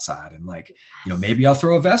gorgeous outside. And, like, you know, maybe I'll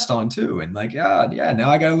throw a vest on too. And, like, now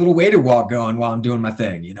I got a little weighted walk going while I'm doing my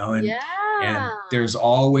thing, you know, and there's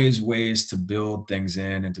always ways to build things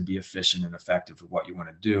in and to be efficient and effective with what you want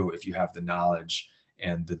to do if you have the knowledge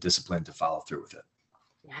and the discipline to follow through with it.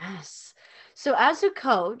 Yes. So as a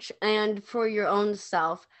coach and for your own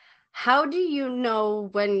self, how do you know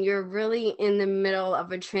when you're really in the middle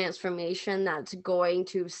of a transformation that's going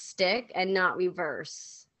to stick and not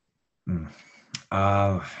reverse?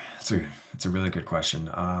 It's a really good question.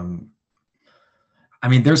 I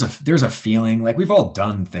mean, there's a feeling, like, we've all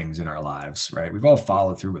done things in our lives, right? We've all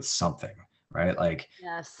followed through with something, right? Like,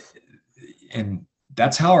 and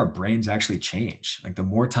that's how our brains actually change. Like, the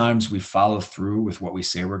more times we follow through with what we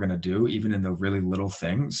say we're going to do, even in the really little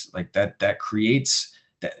things, like that creates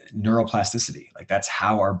that neuroplasticity. Like, that's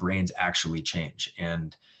how our brains actually change.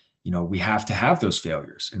 And, you know, we have to have those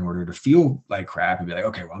failures in order to feel like crap and be like,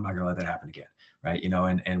 okay, well, I'm not going to let that happen again. Right. You know,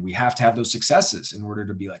 and we have to have those successes in order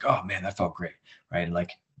to be like, oh man, that felt great. Right. And,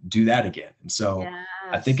 like, do that again. And so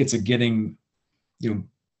I think it's a getting, you know,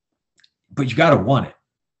 but you got to want it.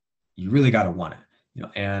 You really got to want it.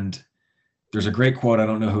 And there's a great quote, I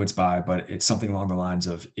don't know who it's by, but it's something along the lines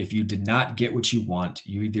of, if you did not get what you want,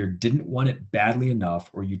 you either didn't want it badly enough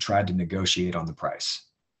or you tried to negotiate on the price.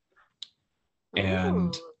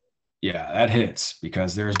 And yeah, that hits,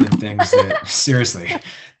 because there's been things that seriously,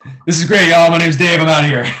 this is great, y'all. My name's Dave. I'm out of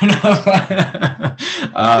here.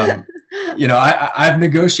 I've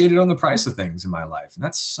negotiated on the price of things in my life, and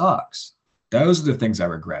that sucks. Those are the things I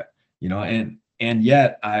regret, and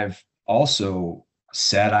yet I've also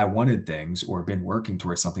said I wanted things or been working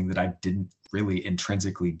towards something that I didn't really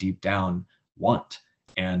intrinsically deep down want.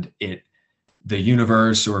 And the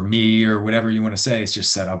universe or me or whatever you want to say, it's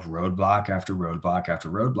just set up roadblock after roadblock after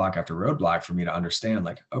roadblock after roadblock for me to understand,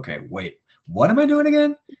 like, okay, wait, what am I doing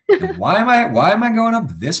again? Why am I going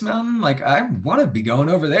up this mountain? Like, I want to be going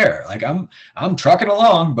over there. Like, I'm trucking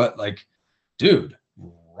along, but like, dude,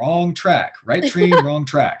 wrong track, right tree, wrong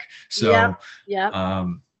track. So,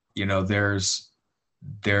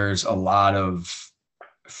 there's a lot of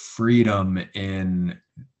freedom in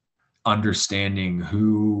understanding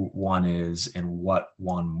who one is and what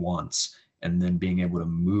one wants, and then being able to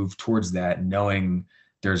move towards that, knowing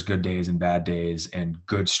there's good days and bad days, and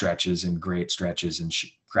good stretches and great stretches and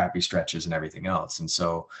crappy stretches and everything else. And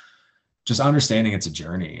so just understanding it's a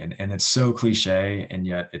journey, and it's so cliche, and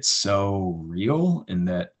yet it's so real, in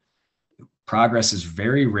that progress is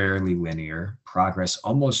very rarely linear. Progress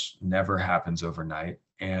almost never happens overnight.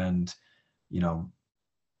 And,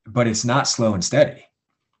 but it's not slow and steady.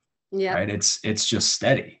 Yeah. Right. It's just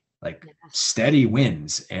steady, like steady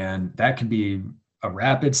wins. And that can be a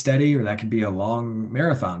rapid steady, or that can be a long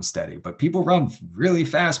marathon steady, but people run really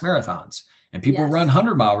fast marathons, and people run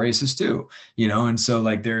 100-mile races too, and so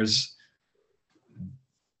like there's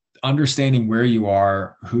understanding where you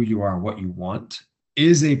are, who you are, and what you want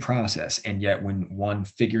is a process. And yet when one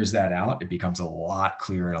figures that out, it becomes a lot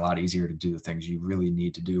clearer and a lot easier to do the things you really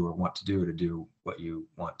need to do or want to do what you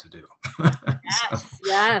want to do.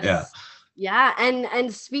 Yes. Yeah.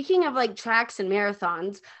 And speaking of like tracks and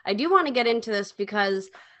marathons, I do want to get into this because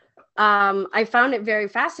I found it very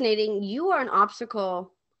fascinating. You are an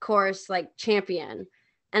obstacle course like champion,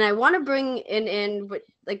 and I want to bring in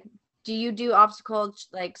like, do you do obstacles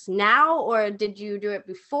like now, or did you do it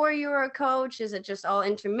before you were a coach? Is it just all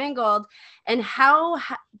intermingled? And how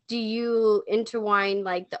do you intertwine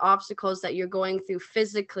like the obstacles that you're going through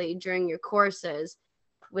physically during your courses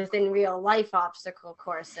within real life obstacle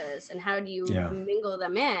courses? And how do you mingle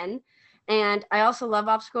them in? And I also love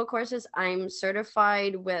obstacle courses. I'm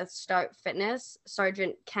certified with Start Fitness,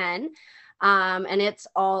 Sergeant Ken. And it's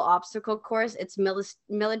all obstacle course. It's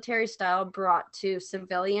military style brought to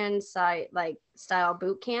civilian style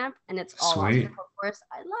boot camp, and it's all obstacle course.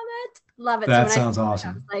 I love it. That sounds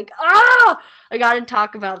awesome. I was like, I got to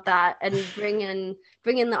talk about that and bring in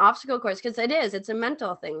the obstacle course, because it's a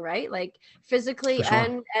mental thing, right? Like physically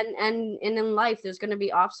and in life, there's going to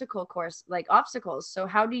be obstacles. So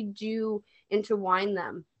how did you intertwine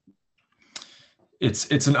them?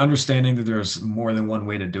 It's an understanding that there's more than one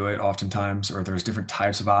way to do it oftentimes, or there's different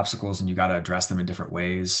types of obstacles, and you got to address them in different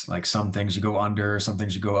ways. Like some things you go under, some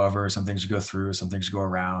things you go over, some things you go through, some things you go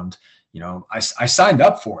around. I signed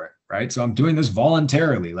up for it, right? So I'm doing this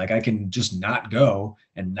voluntarily. Like I can just not go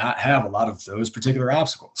and not have a lot of those particular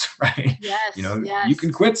obstacles, right? Yes, You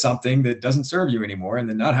can quit something that doesn't serve you anymore and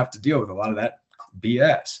then not have to deal with a lot of that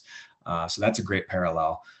BS. So that's a great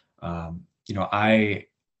parallel. I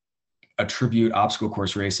attribute obstacle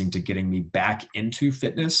course racing to getting me back into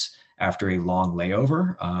fitness after a long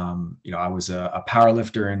layover. I was a power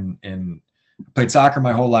lifter and played soccer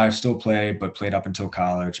my whole life, still play, but played up until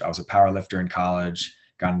college. I was a power lifter in college,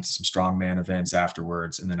 got into some strongman events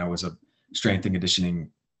afterwards. And then I was a strength and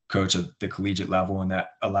conditioning coach at the collegiate level. And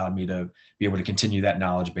that allowed me to be able to continue that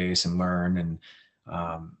knowledge base and learn. And,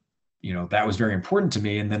 that was very important to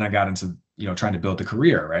me. And then I got into, trying to build a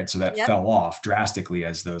career, right? So that fell off drastically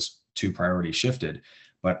as those two priorities shifted.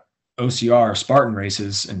 But OCR, Spartan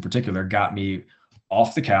races in particular, got me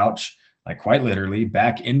off the couch, like quite literally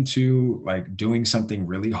back into like doing something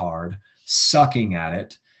really hard, sucking at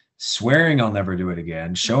it, swearing I'll never do it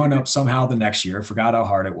again, showing up somehow the next year, forgot how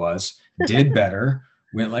hard it was, did better,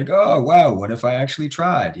 went like, oh, wow, what if I actually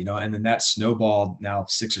tried, and then that snowballed now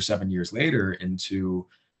 6 or 7 years later into,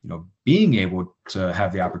 being able to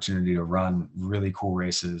have the opportunity to run really cool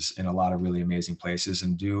races in a lot of really amazing places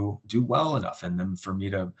and do well enough in them for me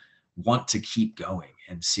to want to keep going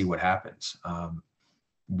and see what happens.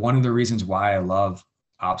 One of the reasons why I love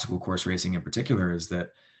obstacle course racing in particular is that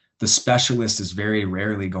the specialist is very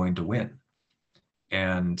rarely going to win.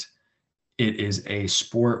 And it is a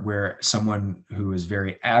sport where someone who is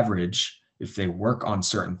very average if they work on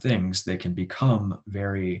certain things, they can become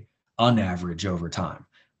very unaverage over time,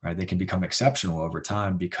 right? They can become exceptional over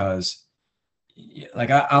time because like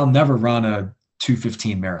I'll never run a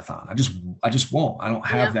 2:15 marathon. I just won't. I don't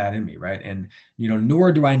have that in me, right? And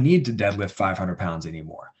nor do I need to deadlift 500 pounds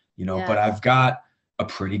anymore. But I've got a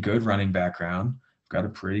pretty good running background. I've got a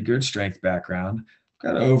pretty good strength background.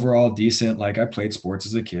 I've got an overall decent, like I played sports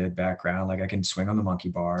as a kid background. Like I can swing on the monkey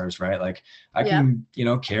bars, right? Like I can,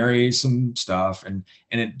 carry some stuff. And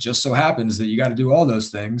it just so happens that you got to do all those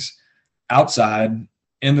things outside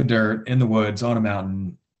in the dirt, in the woods, on a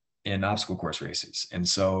mountain, in obstacle course races. And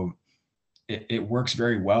so it works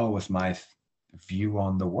very well with my view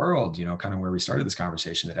on the world, kind of where we started this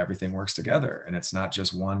conversation, that everything works together and it's not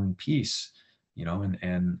just one piece,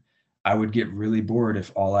 and I would get really bored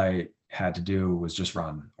if all I had to do was just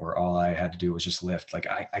run, or all I had to do was just lift. Like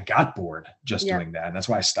I got bored just doing that. And that's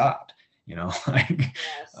why I stopped,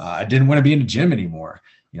 I didn't want to be in the gym anymore,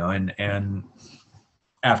 and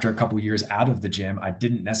after a couple of years out of the gym, I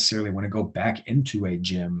didn't necessarily want to go back into a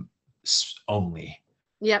gym only.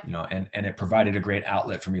 And it provided a great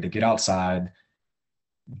outlet for me to get outside,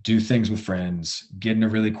 do things with friends, get in a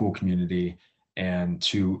really cool community, and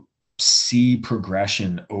to see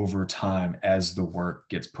progression over time as the work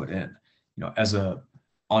gets put in. As a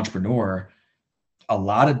entrepreneur, a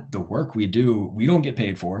lot of the work we do, we don't get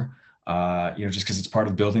paid for, just because it's part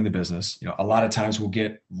of building the business. A lot of times we'll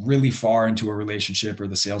get really far into a relationship or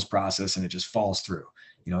the sales process and it just falls through.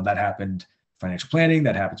 That happened financial planning,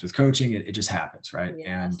 that happens with coaching. It just happens. Right. Yes.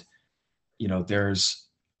 And,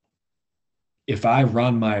 if I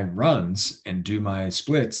run my runs and do my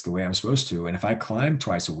splits the way I'm supposed to, and if I climb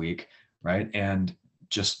twice a week, right, and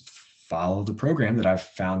just follow the program that I've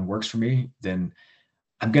found works for me, then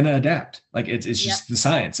I'm going to adapt. Like it's just the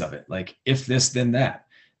science of it. Like if this, then that.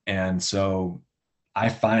 And so I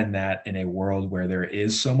find that in a world where there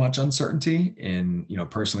is so much uncertainty in,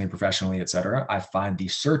 personally and professionally, et cetera, I find the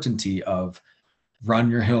certainty of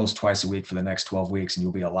run your hills twice a week for the next 12 weeks and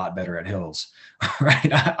you'll be a lot better at hills.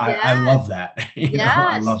 Right. I love that.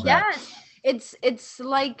 I love that. It's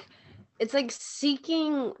like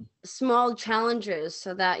seeking small challenges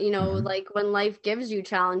so that, like when life gives you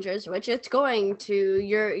challenges, which it's going to,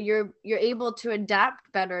 you're able to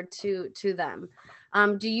adapt better to them.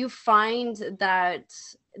 Do you find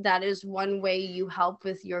that is one way you help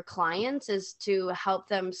with your clients, is to help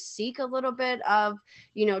them seek a little bit of,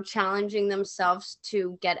 challenging themselves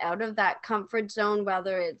to get out of that comfort zone,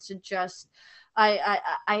 whether it's just,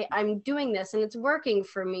 I'm doing this and it's working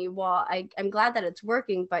for me. Well, I'm glad that it's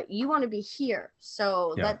working, but you want to be here.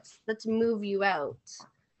 So let's move you out.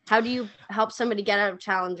 How do you help somebody get out of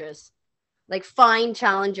challenges? Like find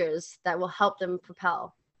challenges that will help them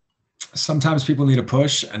propel. Sometimes people need a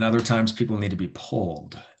push and other times people need to be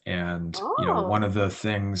pulled. And, one of the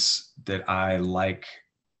things that I like,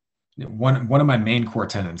 one of my main core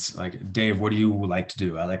tenets, like, Dave, what do you like to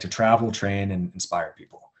do? I like to travel, train, and inspire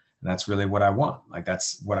people. And that's really what I want. Like,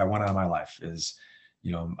 that's what I want out of my life is,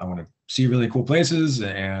 I want to see really cool places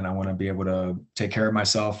and I want to be able to take care of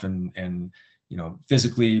myself and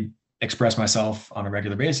physically express myself on a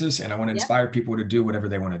regular basis. And I want to inspire people to do whatever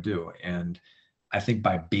they want to do. And I think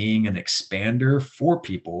by being an expander for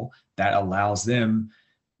people, that allows them,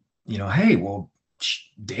 hey, well,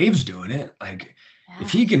 Dave's doing it. Like,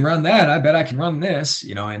 if he can run that, I bet I can run this,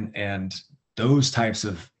 and those types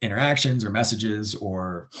of interactions or messages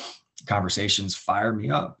or conversations fire me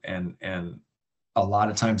up. And a lot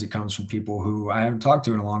of times it comes from people who I haven't talked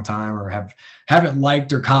to in a long time or haven't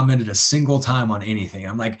liked or commented a single time on anything.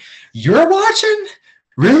 I'm like, you're watching?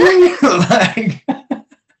 Really?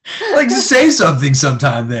 like say something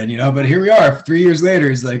sometime then, but here we are 3 years later.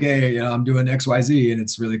 It's like, hey, I'm doing XYZ and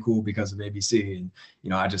it's really cool because of ABC. And,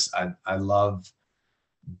 I love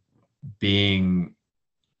being,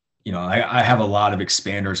 I have a lot of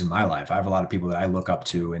expanders in my life. I have a lot of people that I look up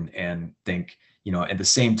to and think, at the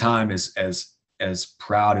same time as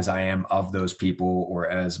proud as I am of those people or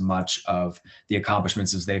as much of the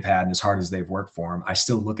accomplishments as they've had and as hard as they've worked for them, I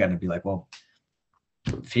still look at it and be like, well,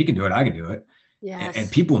 if he can do it, I can do it. Yes. And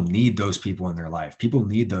people need those people in their life. People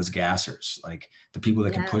need those gassers, like the people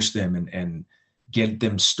that can push them and get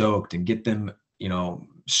them stoked and get them,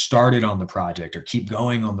 started on the project or keep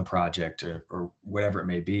going on the project or whatever it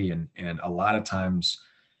may be. And a lot of times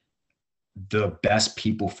the best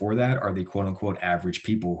people for that are the quote unquote average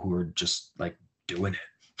people who are just like doing it,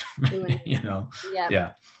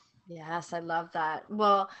 Yeah. Yes. I love that.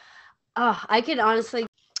 Well, I could honestly,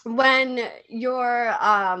 when you're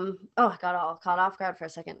I got all caught off guard for a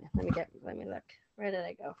second. Let me look. Where did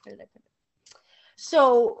I go? Where did I put it?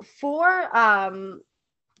 So for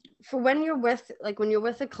for when you're with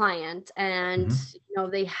a client and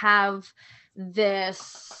Mhm. they have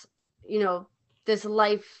this, this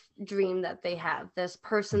life dream that they have, this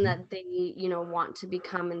person Mhm. that they want to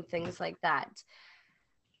become and things like that,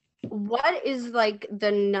 what is like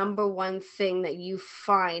the number one thing that you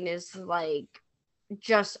find is like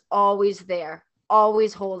just always there,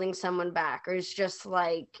 always holding someone back, or it's just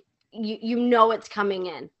like it's coming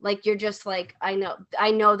in, like you're just like, I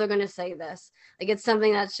know they're gonna say this, like it's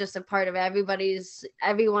something that's just a part of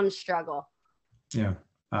everyone's struggle. Yeah.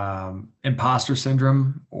 Imposter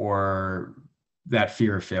syndrome or that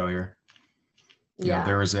fear of failure. Yeah.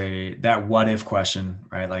 There is that what if question,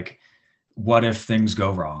 right? Like, what if things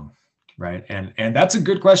go wrong, right? And that's a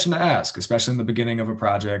good question to ask, especially in the beginning of a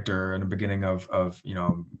project or in the beginning of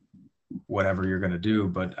whatever you're going to do.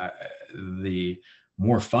 But the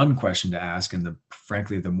more fun question to ask, and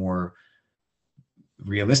frankly the more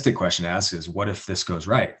realistic question to ask, is what if this goes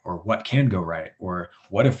right, or what can go right, or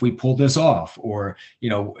what if we pull this off, or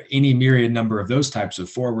any myriad number of those types of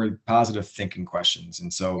forward positive thinking questions.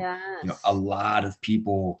 And so a Yes. lot of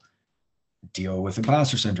people deal with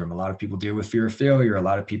imposter syndrome. A lot of people deal with fear of failure. A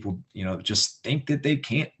lot of people, just think that they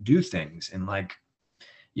can't do things. And like,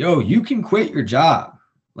 you can quit your job.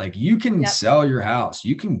 Like, you can Yep. sell your house.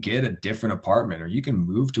 You can get a different apartment, or you can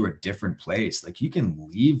move to a different place. Like, you can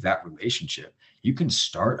leave that relationship. You can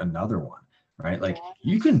start another one, right? Like,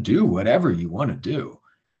 you Yes. can do whatever you want to do.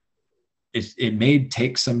 It may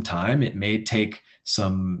take some time. It may take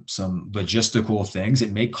some logistical things.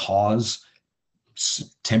 It may cause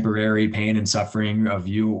temporary pain and suffering of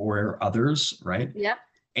you or others, right? Yep.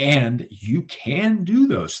 And you can do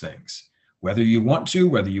those things, whether you want to,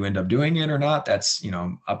 whether you end up doing it or not, that's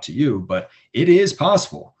up to you, but it is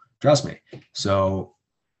possible, trust me. So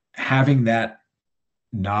having that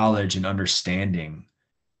knowledge and understanding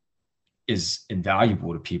is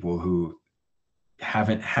invaluable to people who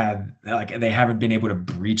haven't had, like, they haven't been able to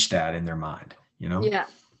breach that in their mind. Yeah.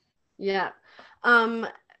 Yeah. um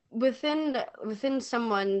within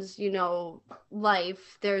someone's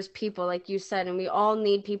life, there's people, like you said, and we all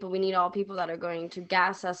need people. We need all people that are going to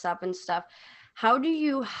gas us up and stuff. How do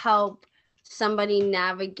you help somebody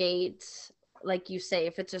navigate, like you say,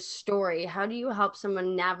 if it's a story, how do you help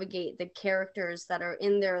someone navigate the characters that are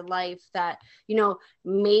in their life that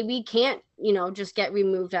maybe can't just get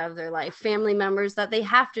removed out of their life, family members that they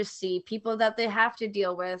have to see, people that they have to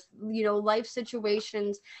deal with, life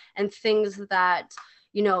situations and things that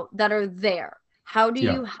that are there. How do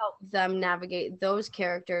Yeah. you help them navigate those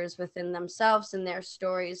characters within themselves and their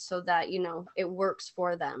stories so that it works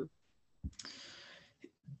for them?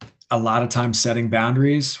 A lot of times setting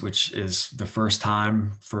boundaries, which is the first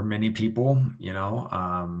time for many people.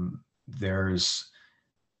 There's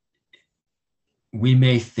We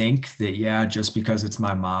may think that, yeah, just because it's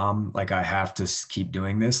my mom, like, I have to keep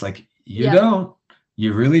doing this. Like, you Yep. don't.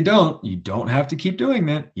 You really don't. You don't have to keep doing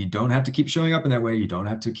that. You don't have to keep showing up in that way. You don't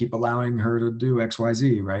have to keep allowing her to do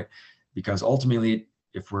XYZ, right? Because ultimately,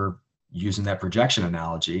 if we're using that projection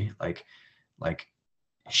analogy, like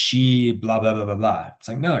she blah blah blah blah blah. It's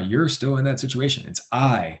like, no, you're still in that situation. It's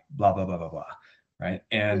I blah blah blah blah blah. Right.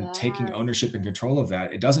 And taking Yes. ownership and control of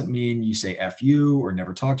that, it doesn't mean you say F you or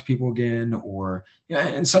never talk to people again, or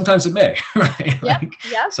and sometimes it may, right? Yep. Like,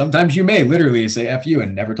 Yep. sometimes you may literally say F you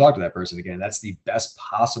and never talk to that person again. That's the best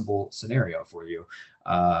possible scenario for you.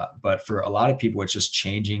 But for a lot of people, it's just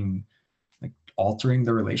changing, like altering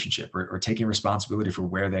the relationship, or taking responsibility for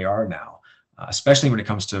where they are now, especially when it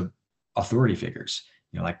comes to authority figures,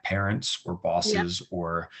 like parents or Yep. bosses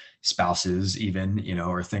or spouses, even,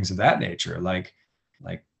 or things of that nature. Like,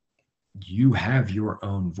 you have your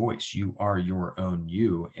own voice. You are your own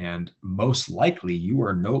you. And most likely you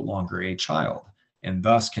are no longer a child, and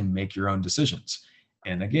thus can make your own decisions.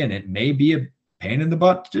 And again, it may be a pain in the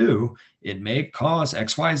butt to do. It may cause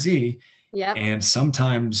XYZ. Yep. And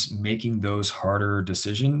sometimes making those harder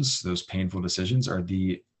decisions, those painful decisions, are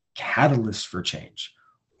the catalyst for change,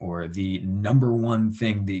 or the number one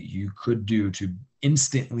thing that you could do to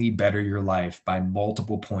instantly better your life by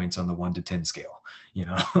multiple points on the 1 to 10 scale.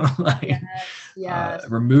 Like, Yes. Yes.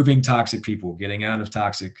 removing toxic people, getting out of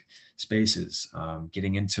toxic spaces,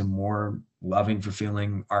 getting into more loving,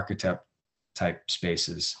 fulfilling archetype type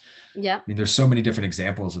spaces. I Yep. mean, there's so many different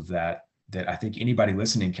examples of that I think anybody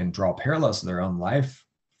listening can draw parallels to their own life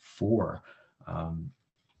for.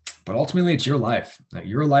 But ultimately, it's your life. Like,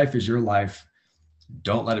 your life is your life.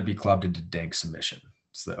 Don't let it be clubbed into dank submission.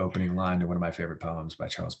 It's the opening line to one of my favorite poems by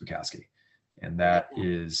Charles Bukowski. And Yeah.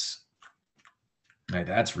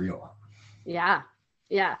 that's real. Yeah.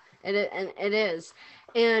 Yeah. And it is.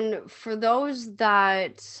 And for those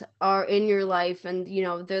that are in your life and,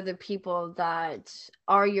 they're the people that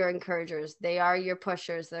are your encouragers, they are your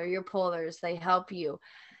pushers, they're your pullers, they help you.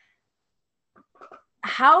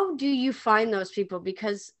 How do you find those people?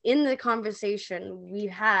 Because in the conversation we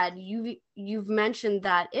had, you've mentioned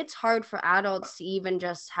that it's hard for adults to even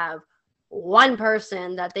just have one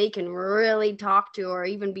person that they can really talk to or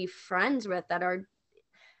even be friends with that are.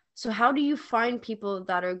 So how do you find people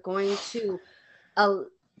that are going to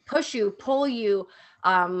push you, pull you,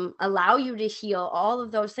 allow you to heal, all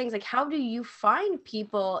of those things? Like, how do you find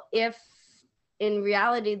people if in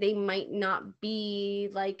reality they might not be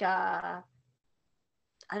like I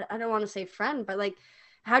don't want to say friend, but like,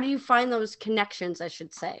 how do you find those connections, I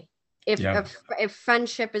should say, if Yeah. if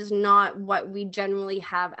friendship is not what we generally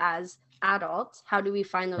have as adults? How do we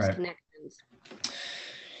find those Right. connections?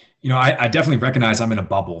 I definitely recognize I'm in a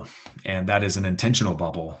bubble, and that is an intentional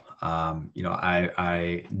bubble.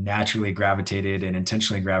 I naturally gravitated and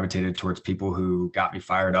intentionally gravitated towards people who got me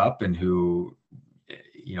fired up and who,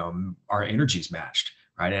 our energies matched,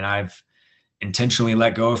 right? And I've intentionally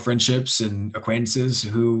let go of friendships and acquaintances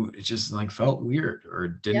who it just like felt weird or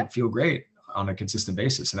didn't feel great on a consistent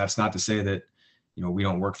basis. And that's not to say that, we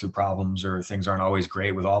don't work through problems or things aren't always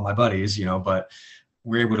great with all my buddies, but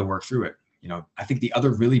we're able to work through it. I think the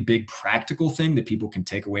other really big practical thing that people can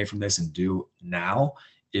take away from this and do now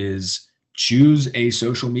is choose a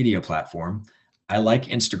social media platform. I like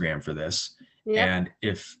Instagram for this. And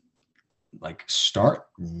if start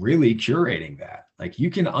really curating that, you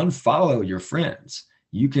can unfollow your friends.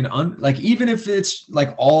 You can even if it's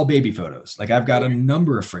all baby photos, I've got a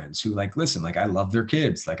number of friends who listen, I love their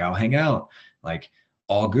kids. I'll hang out,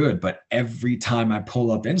 all good. But every time I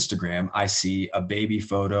pull up Instagram, I see a baby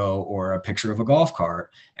photo or a picture of a golf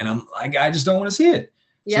cart. And I'm I just don't want to see it.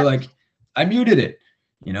 So I muted it,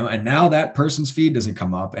 and now that person's feed doesn't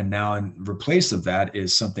come up. And now in replace of that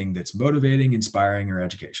is something that's motivating, inspiring, or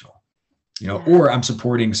educational, or I'm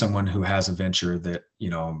supporting someone who has a venture that,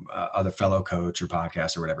 other fellow coach or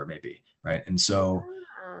podcast or whatever it may be. Right. And so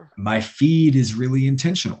my feed is really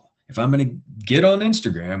intentional. If I'm going to get on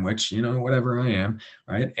Instagram, which, whatever I am,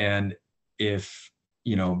 right? And if,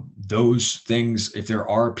 those things, if there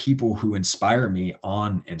are people who inspire me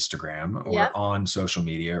on Instagram or on social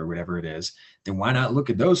media or whatever it is, then why not look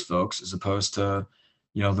at those folks as opposed to,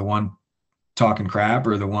 the one talking crap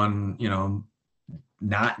or the one,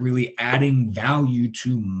 not really adding value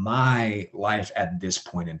to my life at this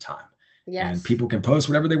point in time. And people can post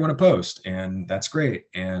whatever they want to post, and that's great.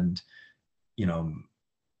 And,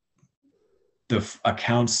 the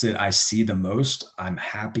accounts that I see the most, I'm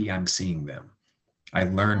happy I'm seeing them. I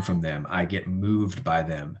learn from them. I get moved by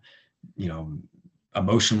them,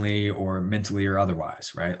 emotionally or mentally or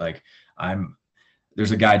otherwise, right?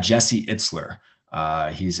 There's a guy, Jesse Itzler.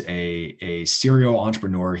 He's a serial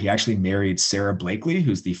entrepreneur. He actually married Sarah Blakely,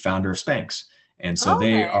 who's the founder of Spanx. And so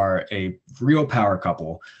they are a real power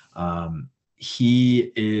couple.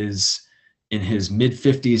 He is in his mid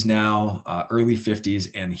 50s now, early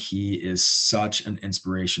 50s, and he is such an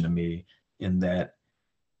inspiration to me in that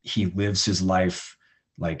he lives his life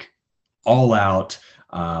all out,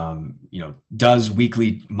 does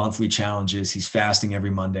weekly, monthly challenges. He's fasting every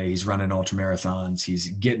Monday. He's running ultra marathons. He's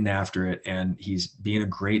getting after it, and he's being a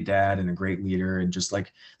great dad and a great leader. And just I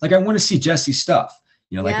want to see Jesse's stuff,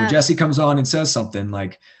 when Jesse comes on and says something,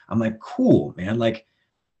 I'm cool, man.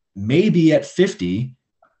 Maybe at 50,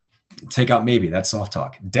 take out maybe, that's soft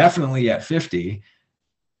talk. Definitely at 50,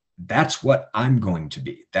 that's what I'm going to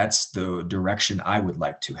be. That's the direction I would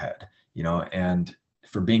like to head, and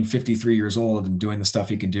for being 53 years old and doing the stuff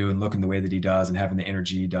he can do and looking the way that he does and having the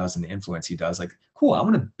energy he does and the influence he does, cool. I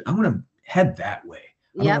want to head that way.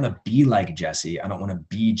 I don't want to be like Jesse. I don't want to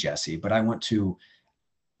be Jesse, but I want to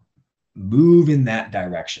move in that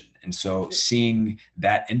direction. And so seeing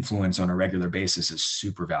that influence on a regular basis is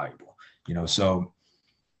super valuable, so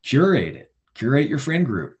curate your friend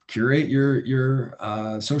group, curate your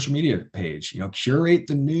social media page, curate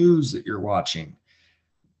the news that you're watching.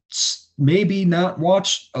 Maybe not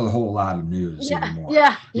watch a whole lot of news anymore.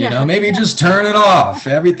 Maybe just turn it off.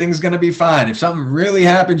 Everything's going to be fine. If something really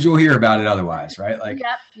happens, you'll hear about it otherwise, right?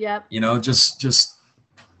 Just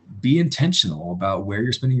be intentional about where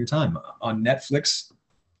you're spending your time. On Netflix,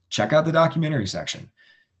 check out the documentary section.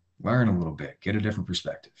 Learn a little bit, get a different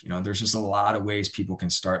perspective. There's just a lot of ways people can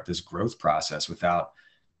start this growth process without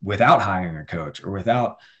hiring a coach or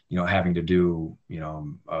without, having to do,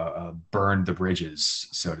 burn the bridges,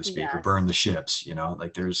 so to speak, or burn the ships,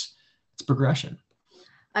 it's progression.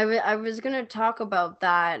 I was going to talk about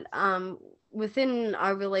that. Within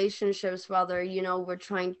our relationships, whether, we're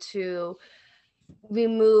trying to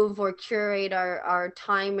remove or curate our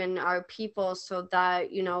time and our people so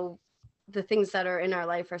that, you know, the things that are in our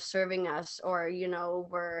life are serving us, or, you know,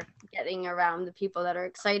 we're getting around the people that are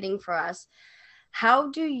exciting for us. How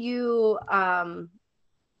do you oh,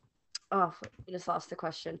 I just lost the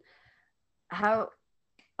question. How,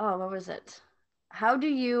 oh, what was it? How do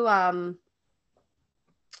you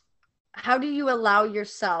how do you allow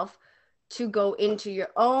yourself to go into your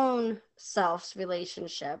own self's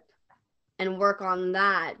relationship and work on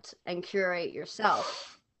that and curate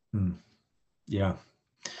yourself? Hmm. Yeah.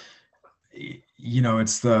 You know,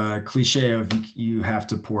 it's the cliche of you have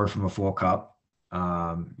to pour from a full cup.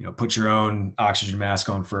 You know, put your own oxygen mask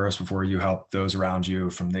on first before you help those around you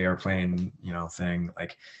from the airplane, you know, thing.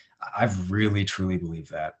 Like, I've really truly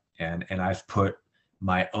believed that. And I've put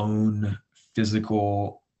my own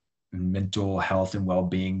physical, mental health and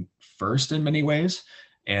well-being first in many ways.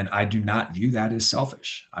 And I do not view that as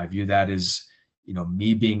selfish. I view that as, you know,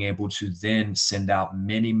 me being able to then send out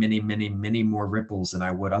many, many, many, many more ripples than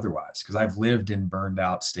I would otherwise. Because I've lived in burned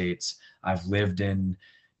out states. I've lived in,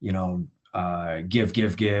 you know, give,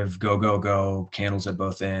 give, give, go, go, go, candles at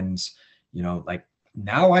both ends. You know, like,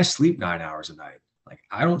 now I sleep 9 hours a night. Like,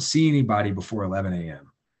 I don't see anybody before 11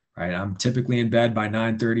 a.m. Right. I'm typically in bed by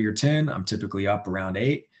 9:30 or 10. I'm typically up around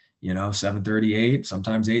 8, you know, 7:38,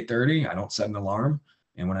 sometimes 8:30. I don't set an alarm.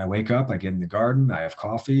 And when I wake up, I get in the garden, I have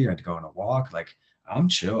coffee, I go on a walk. Like, I'm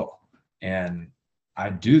chill. And I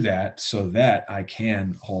do that so that I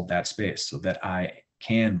can hold that space, so that I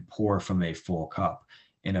can pour from a full cup.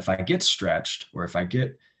 And if I get stretched, or if I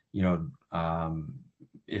get, you know,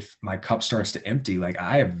 if my cup starts to empty, like,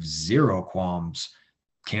 I have zero qualms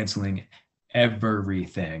canceling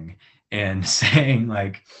everything and saying,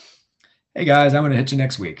 like, hey guys, I'm going to hit you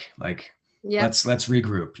next week. Like, Yep. let's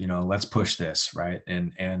regroup, you know, let's push this. Right.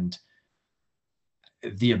 And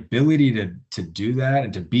the ability to do that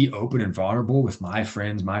and to be open and vulnerable with my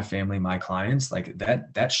friends, my family, my clients, like,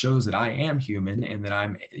 that shows that I am human, and that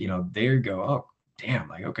I'm, you know, there you go. Oh, damn.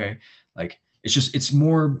 Like, okay. Like, it's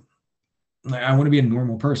more like, I want to be a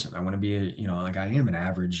normal person. I want to be a, you know, like, I am an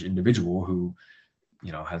average individual who,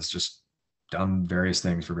 you know, has just done various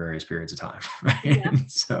things for various periods of time. Right. Yep.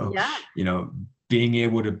 And so, Yeah. you know, being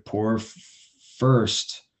able to pour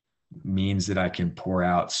first means that I can pour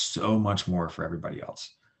out so much more for everybody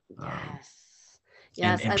else. Um, Yes.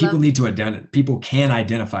 and Yes. and I people love. need to people can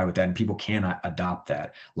identify with that, and people can adopt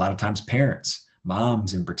that. A lot of times, parents,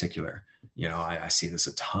 moms in particular, you know, I see this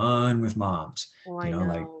a ton with moms. Oh, You I know,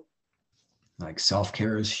 know. like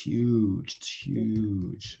self-care is huge. It's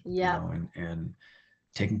huge. You Yep. know, and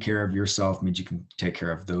taking care of yourself means you can take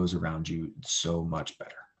care of those around you so much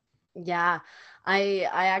better. Yeah, I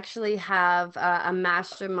actually have a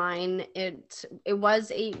mastermind. It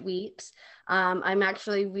was 8 weeks. I'm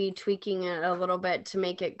actually retweaking it a little bit to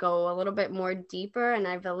make it go a little bit more deeper, and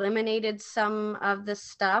I've eliminated some of the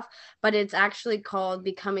stuff, but it's actually called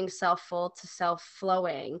Becoming Self-Full to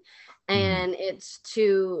Self-Flowing. Mm, And it's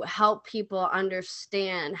to help people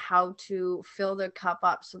understand how to fill their cup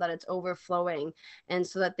up so that it's overflowing, and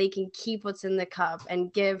so that they can keep what's in the cup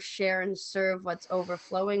and give, share, and serve what's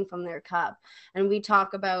overflowing from their cup. And we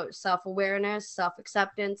talk about self-awareness,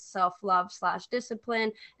 self-acceptance,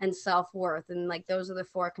 self-love/discipline, and self-worth. And like, those are the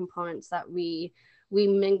four components that we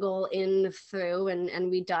mingle in through, and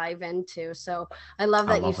we dive into. So I love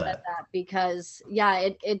I that you love said that. that, because yeah,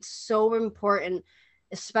 it's so important,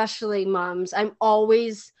 especially moms. I'm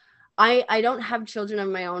always, I don't have children of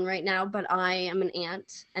my own right now, but I am an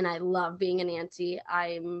aunt and I love being an auntie.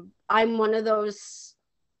 I'm one of those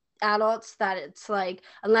adults that it's like,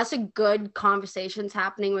 unless a good conversation's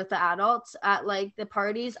happening with the adults at like the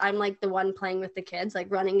parties, I'm like the one playing with the kids,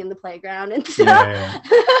 like running in the playground and stuff. Yeah,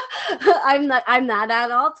 I'm that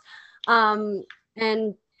adult. Um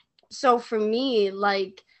and so for me,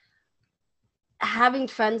 like, having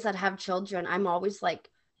friends that have children, I'm always like,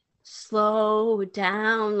 slow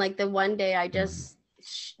down. Like, the one day I yeah. Mm, just,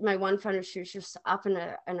 my one friend, she was just up in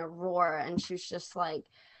a roar, and she was just like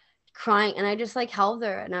crying, and I just like held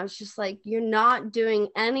her, and I was just like, you're not doing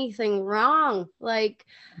anything wrong. Like,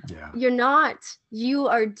 yeah. you're not. You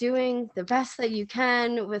are doing the best that you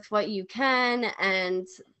can with what you can, and,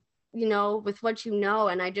 you know, with what you know.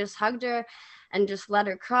 And I just hugged her and just let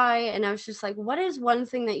her cry, and I was just like, what is one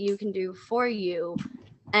thing that you can do for you,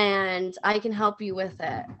 and I can help you with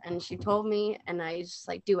it? And she told me, and I just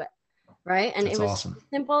like, do it. Right. And it That's was awesome. as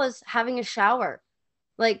simple as having a shower.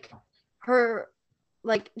 Like, her,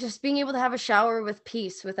 like, just being able to have a shower with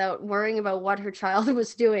peace without worrying about what her child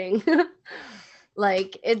was doing.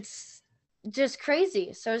 Like, it's just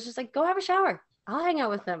crazy. So it's just like, go have a shower. I'll hang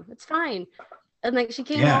out with them. It's fine. And like she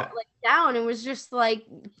came Yeah. out like down and was just like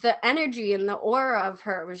the energy and the aura of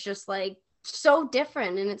her was just like so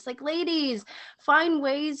different. And it's like, ladies, find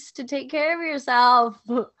ways to take care of yourself.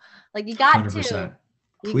 Like you got to. 100%.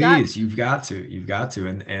 You got Please, you've got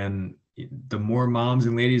to. And the more moms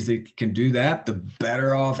and ladies that can do that, the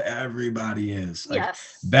better off everybody is. Like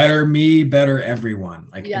yes. better me, better everyone.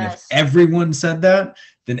 Like, and if Yes. everyone said that,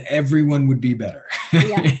 then everyone would be better.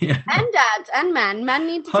 Yeah. Yeah. And dads and men. Men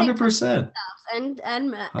need to take care of 100%. themselves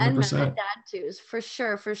and men and 100%. dad too, for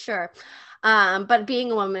sure, for sure. But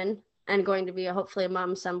being a woman and going to be hopefully a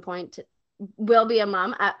mom some point will be a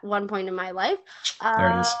mom at one point in my life.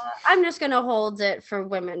 There it is. I'm just gonna hold it for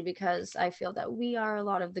women because I feel that we are a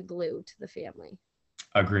lot of the glue to the family.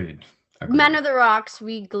 Agreed. Men are the rocks.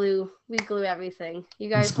 We glue everything. You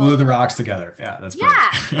guys Let's glue hold the it rocks down. together. Yeah, that's Yeah,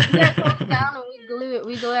 perfect. you guys hold it down and we glue it.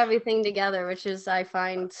 We glue everything together, which is I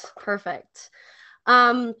find perfect.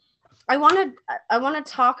 Um, I want to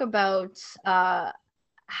talk about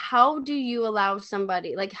how do you allow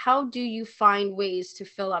somebody, like how do you find ways to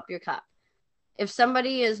fill up your cup? If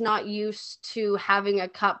somebody is not used to having a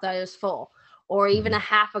cup that is full or even a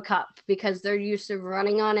half a cup because they're used to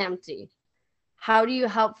running on empty, how do you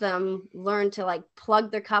help them learn to like plug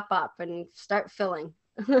their cup up and start filling?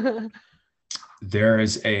 There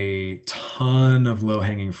is a ton of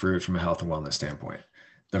low-hanging fruit from a health and wellness standpoint.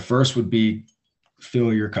 The first would be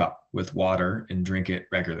fill your cup with water and drink it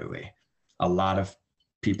regularly. A lot of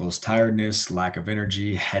people's tiredness, lack of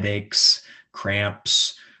energy, headaches,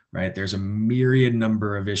 cramps, right? There's a myriad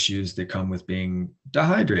number of issues that come with being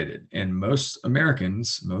dehydrated. And most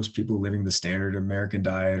Americans, most people living the standard American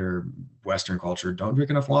diet or Western culture don't drink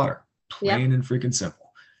enough water, Yep. plain and freaking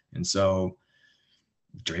simple. And so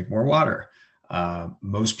drink more water.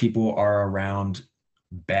 Most people are around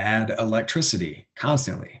bad electricity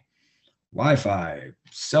constantly. Wi-Fi,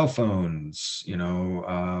 cell phones,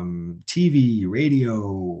 TV,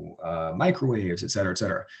 radio, microwaves, et cetera, et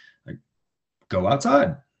cetera. Like, go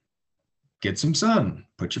outside, get some sun,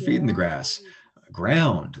 put your feet in the grass,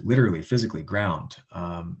 ground, literally, physically ground.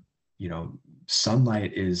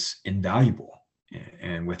 Sunlight is invaluable,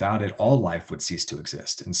 and without it, all life would cease to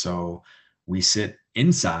exist. And so we sit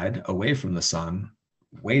inside away from the sun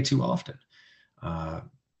way too often.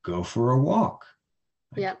 Go for a walk.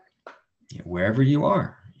 Yep. Wherever you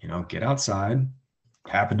are, get outside,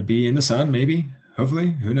 happen to be in the sun, maybe,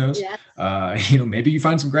 hopefully, who knows? Yeah. Maybe you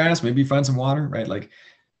find some grass, maybe you find some water, right? Like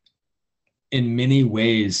in many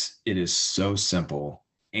ways, it is so simple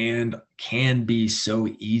and can be so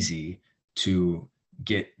easy to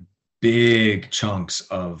get big chunks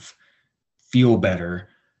of feel better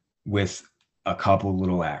with a couple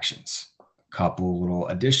little actions, couple little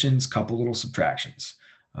additions, couple little subtractions.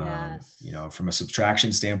 Yes. From a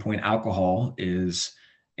subtraction standpoint, alcohol is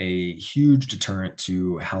a huge deterrent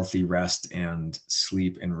to healthy rest and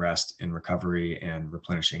sleep and rest and recovery and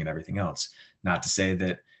replenishing and everything else. Not to say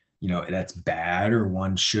that, that's bad or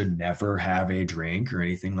one should never have a drink or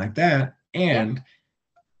anything like that. And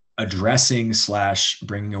addressing /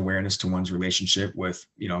 bringing awareness to one's relationship with,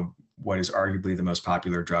 what is arguably the most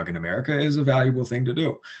popular drug in America is a valuable thing to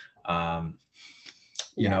do.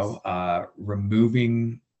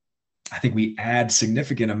 Removing, I think we add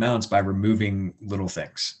significant amounts by removing little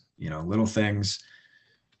things, little things.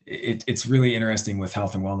 It's really interesting with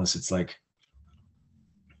health and wellness. It's like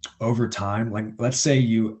over time, like let's say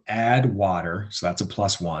you add water, so that's a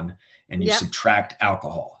 +1, and you subtract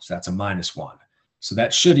alcohol, so that's a -1. So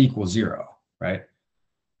that should equal 0, right?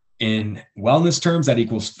 In wellness terms, that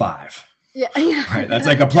equals 5. Yeah. Right. That's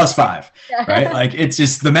like a +5, right? Like it's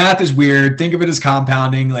just, the math is weird. Think of it as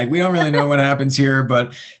compounding. Like we don't really know what happens here,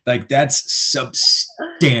 but like that's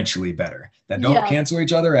substantially better. That don't cancel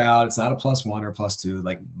each other out. It's not a +1 or +2,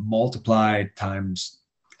 like multiply times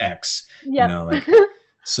X,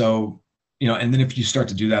 so, and then if you start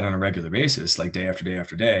to do that on a regular basis, like day after day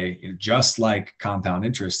after day, just like compound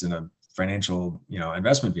interest in a financial,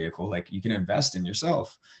 investment vehicle, like you can invest in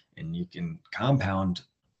yourself and you can compound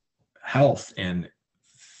health and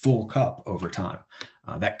full cup over time.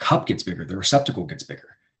 That cup gets bigger, the receptacle gets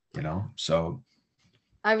bigger, so.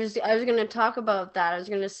 I was going to talk about that. I was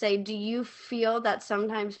going to say, do you feel that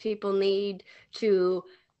sometimes people need to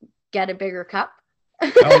get a bigger cup?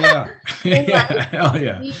 Hell yeah. Hell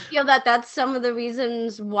yeah. Do you feel that that's some of the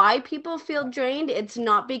reasons why people feel drained? It's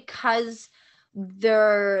not because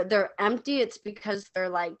they're empty, it's because they're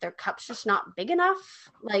like their cup's just not big enough.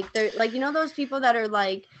 Like they're like, those people that are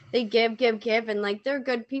like they give and like they're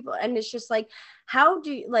good people, and it's just like, how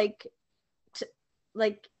do you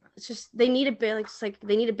it's just they need a big, like it's like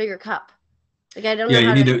they need a bigger cup. Like I don't know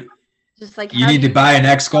how to Just like You need to buy an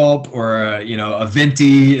X Sculpt or a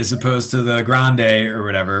Venti as opposed to the Grande or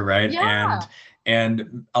whatever, right? Yeah.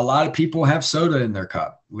 And a lot of people have soda in their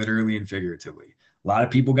cup, literally and figuratively. A lot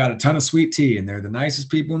of people got a ton of sweet tea, and they're the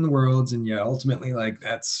nicest people in the world. And yeah, ultimately, like,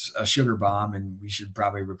 that's a sugar bomb, and we should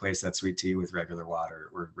probably replace that sweet tea with regular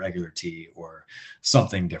water or regular tea or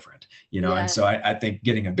something different, And Yeah. so I think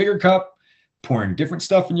getting a bigger cup, pouring different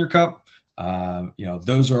stuff in your cup,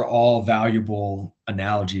 those are all valuable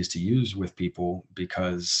analogies to use with people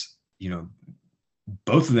because,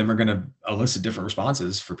 both of them are going to elicit different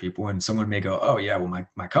responses for people. And someone may go, oh yeah, well,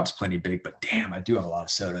 my cup's plenty big, but damn, I do have a lot of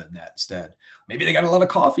soda in that instead. Maybe they got a lot of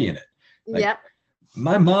coffee in it. Like, Yep.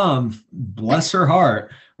 my mom, bless her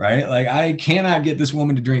heart, right? Like, I cannot get this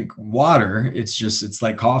woman to drink water. It's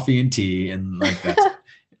like coffee and tea. And like, that's it.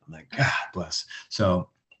 I'm like, God bless. So,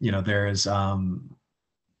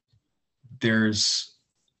 there's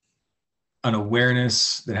an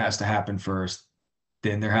awareness that has to happen first.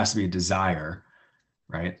 Then there has to be a desire,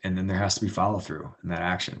 right? And then there has to be follow through in that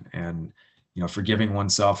action. And, forgiving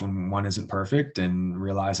oneself when one isn't perfect and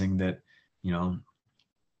realizing that,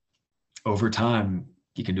 over time,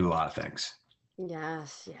 you can do a lot of things.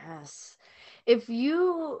 Yes, yes. If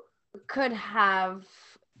you could have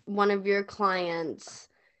one of your clients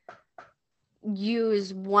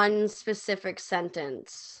use one specific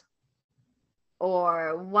sentence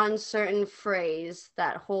or one certain phrase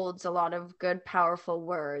that holds a lot of good, powerful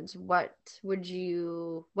words, what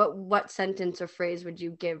sentence or phrase would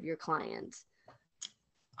you give your clients?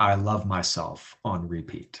 I love myself on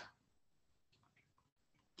repeat.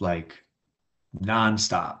 Like,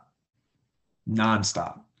 nonstop.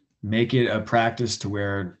 Make it a practice to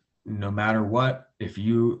where no matter what, if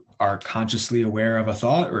you are consciously aware of a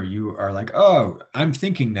thought or you are like, oh, I'm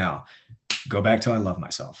thinking now, go back to I love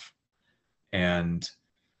myself. And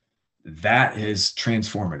that is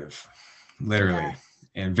transformative, literally, Yes.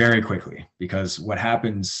 and very quickly, because what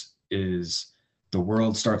happens is the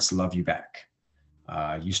world starts to love you back.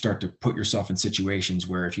 You start to put yourself in situations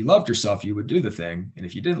where if you loved yourself, you would do the thing. And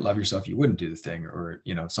if you didn't love yourself, you wouldn't do the thing, or,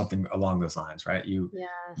 something along those lines, right? You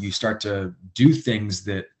Yes. start to do things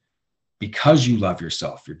that because you love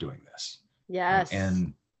yourself, you're doing this. Right? Yes.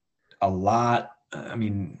 And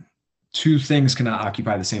two things cannot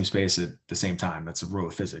occupy the same space at the same time. That's a rule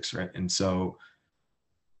of physics, right? And so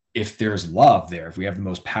if there's love there, if we have the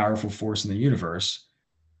most powerful force in the universe,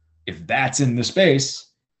 if that's in the space,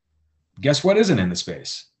 guess what isn't in the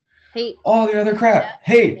space? Hate. All the other crap. Yeah.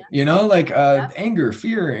 Hate, Yeah. anger,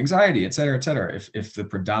 fear, anxiety, et cetera, et cetera. If the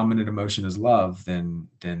predominant emotion is love, then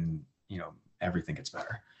everything gets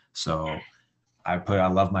better. So I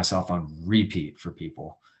love myself on repeat for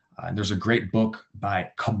people. And there's a great book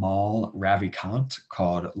by Kamal Ravikant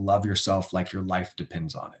called Love Yourself Like Your Life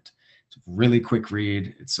Depends on It. It's a really quick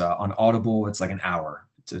read. It's on Audible. It's like an hour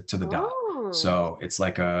to the dot. So it's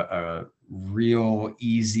like a real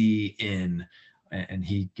easy in, and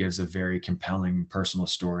he gives a very compelling personal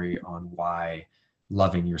story on why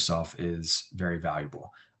loving yourself is very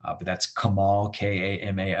valuable. But that's Kamal,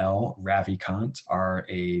 Kamal, Ravikant,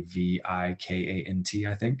 Ravikant,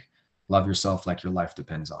 I think. Love yourself like your life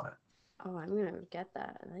depends on it. Oh, I'm gonna get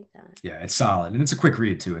that. I like that. Yeah, it's solid, and it's a quick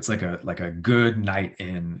read too. It's like a good night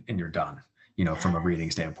in, and you're done. From a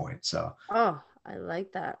reading standpoint. So. Oh, I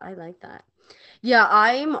like that. I like that. Yeah,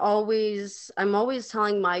 I'm always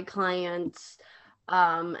telling my clients,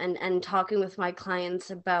 and talking with my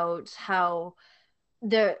clients about how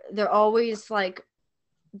they're always like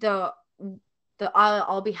the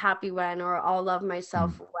I'll be happy when, or I'll love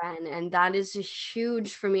myself when, and that is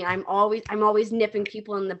huge for me. I'm always nipping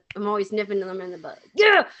people I'm always nipping them in the butt.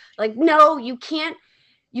 Yeah, like, no, you can't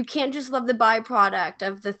just love the byproduct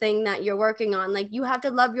of the thing that you're working on. Like, you have to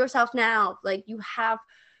love yourself now. Like, you have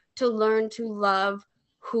to learn to love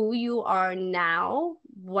who you are now,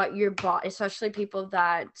 what your body, especially people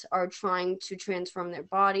that are trying to transform their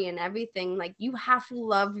body and everything. Like, you have to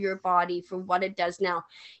love your body for what it does now,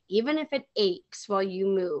 even if it aches while you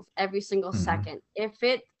move every single second. If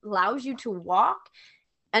it allows you to walk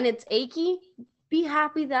and it's achy, be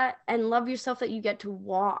happy that and love yourself that you get to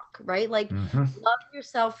walk, right? Like, love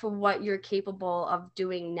yourself for what you're capable of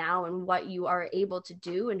doing now and what you are able to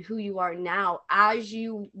do and who you are now as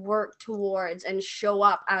you work towards and show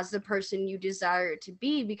up as the person you desire to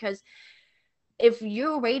be. Because if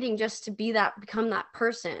you're waiting just to become that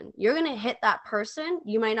person, you're going to hit that person.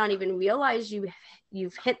 You might not even realize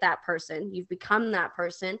you've hit that person. You've become that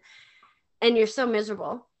person and you're so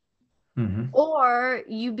miserable. Or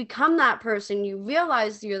you become that person, you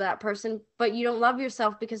realize you're that person, but you don't love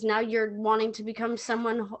yourself because now you're wanting to become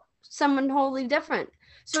someone wholly different.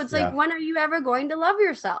 So it's like, when are you ever going to love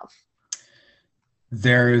yourself?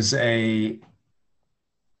 there's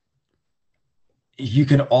you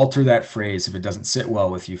can alter that phrase if it doesn't sit well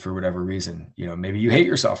with you for whatever reason. Maybe you hate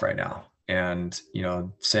yourself right now, and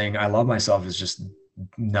saying I love myself is just,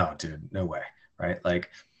 no, dude, no way. Right? Like,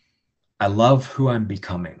 I love who I'm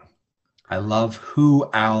becoming. I love who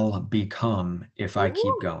I'll become if I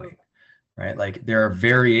keep going. Right? Like, there are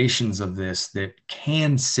variations of this that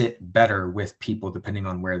can sit better with people depending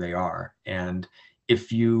on where they are. And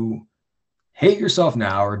if you hate yourself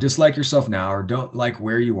now, or dislike yourself now, or don't like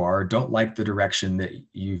where you are, don't like the direction that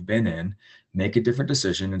you've been in, make a different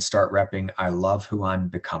decision and start repping, I love who I'm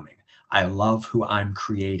becoming. I love who I'm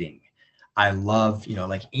creating. I love,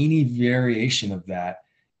 like, any variation of that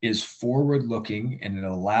is forward looking, and it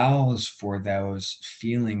allows for those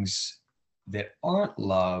feelings that aren't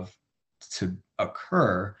love to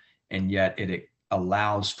occur. And yet it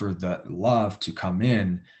allows for the love to come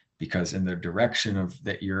in, because in the direction of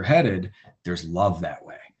that you're headed, there's love that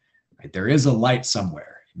way. Right? There is a light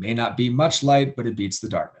somewhere. It may not be much light, but it beats the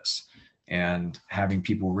darkness. And having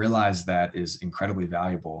people realize that is incredibly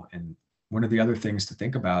valuable. And one of the other things to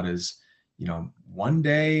think about is, one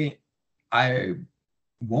day I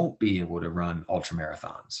won't be able to run ultra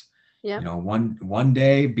marathons. Yeah. One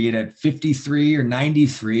day, be it at 53 or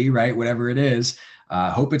 93, right? Whatever it is,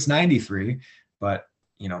 hope it's 93, but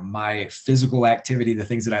my physical activity, the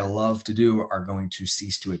things that I love to do, are going to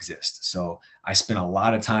cease to exist. So I spent a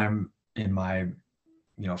lot of time in my,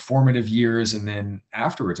 formative years, and then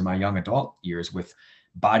afterwards in my young adult years, with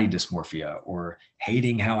body dysmorphia, or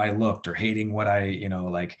hating how I looked, or hating what I,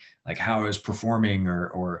 like how I was performing,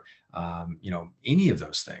 or any of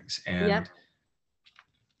those things. And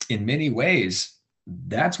in many ways,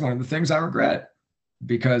 that's one of the things I regret,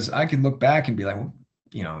 because I can look back and be like, well,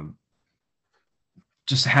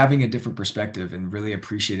 just having a different perspective and really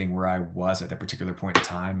appreciating where I was at that particular point in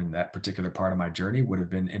time, and that particular part of my journey would have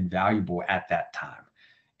been invaluable at that time.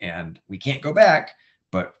 And we can't go back,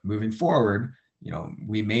 but moving forward,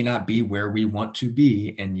 we may not be where we want to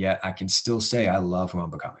be, and yet I can still say, I love who I'm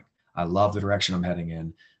becoming. I love the direction I'm heading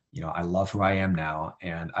in. I love who I am now,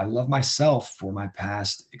 and I love myself for my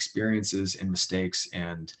past experiences and mistakes,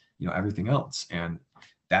 and, everything else. And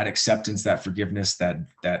that acceptance, that forgiveness,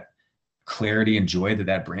 that clarity and joy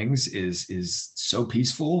that brings is so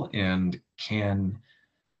peaceful, and can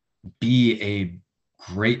be a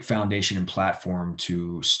great foundation and platform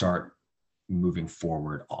to start moving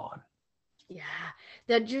forward on. Yeah,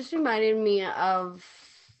 that just reminded me of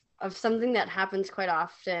something that happens quite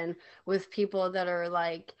often with people that are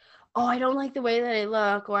like, oh, I don't like the way that I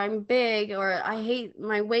look, or I'm big, or I hate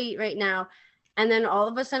my weight right now. And then all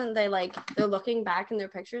of a sudden they're looking back in their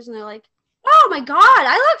pictures and they're like, oh my God,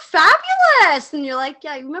 I look fabulous. And you're like,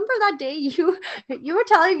 yeah, remember that day you were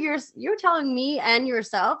telling me and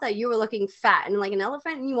yourself that you were looking fat and like an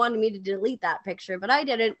elephant, and you wanted me to delete that picture, but I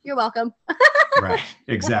didn't. You're welcome. Right.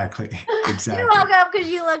 Exactly. You're welcome, because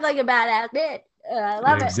you look like a badass bitch. I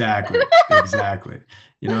love it. Exactly.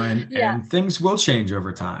 And things will change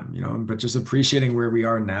over time, but just appreciating where we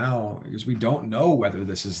are now, because we don't know whether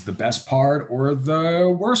this is the best part or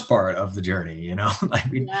the worst part of the journey,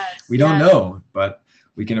 like we don't know, but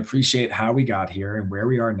we can appreciate how we got here and where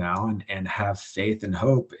we are now, and have faith and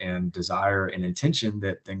hope and desire and intention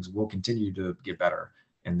that things will continue to get better,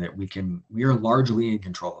 and that we are largely in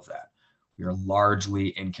control of that. We are largely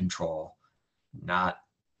in control, not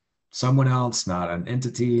someone else, not an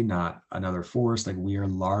entity, not another force. Like, we are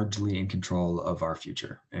largely in control of our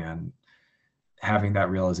future, and having that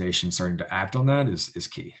realization, starting to act on that is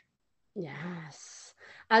key. Yes.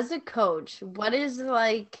 As a coach, what is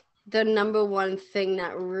like the number one thing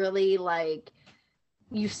that really like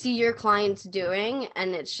you see your clients doing,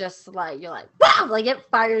 and it's just like, you're like, wow, like it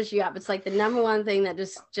fires you up? It's like the number one thing that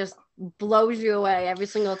just blows you away every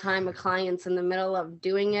single time a client's in the middle of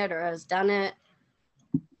doing it or has done it.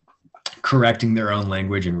 Correcting their own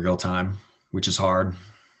language in real time, which is hard.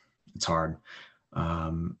 It's hard.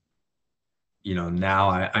 Now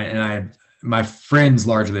my friends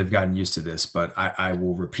largely have gotten used to this, but I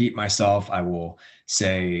will repeat myself. I will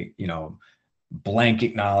say, blank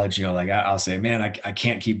acknowledge, like I'll say, man, I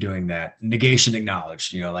can't keep doing that. Negation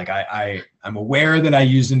acknowledge, like I'm aware that I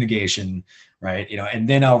used a negation, right? And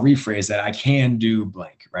then I'll rephrase that. I can do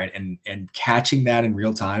blank, right? And catching that in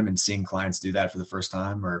real time and seeing clients do that for the first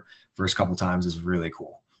time or first couple times is really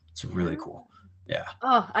cool. It's really cool. Yeah.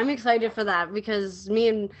 Oh, I'm excited for that, because me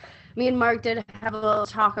and Mark did have a little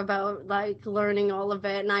talk about like learning all of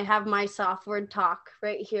it, and I have my software talk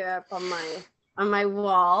right here up on my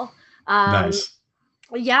wall. Nice.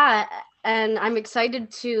 Yeah, and I'm excited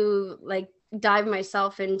to like dive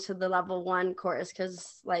myself into the level 1 course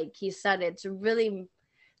because, like he said, it's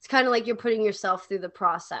kind of like you're putting yourself through the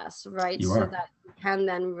process, right? You So are. that you can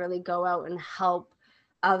then really go out and help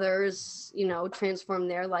others, transform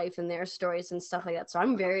their life and their stories and stuff like that. So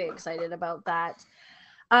I'm very excited about that.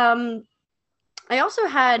 I also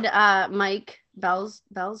had Mike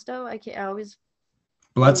Belsdo. I always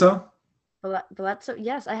Bledsoe? Bledsoe.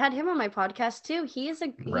 Yes, I had him on my podcast too.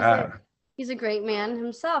 Rad. He's a great man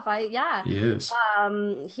himself. He is.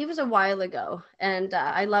 He was a while ago, and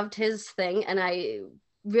I loved his thing, and I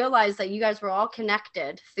realized that you guys were all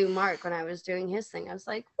connected through Mark when I was doing his thing. I was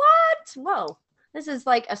like, what? Whoa, this is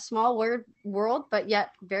like a small world, but yet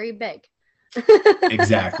very big.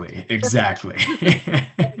 Exactly.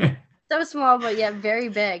 So small, but yet very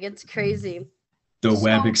big. It's crazy. The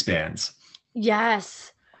web expands.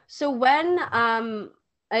 Yes. So when I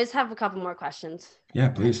just have a couple more questions. Yeah,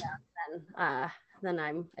 please. Then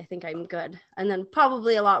I think I'm good. And then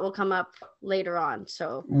probably a lot will come up later on.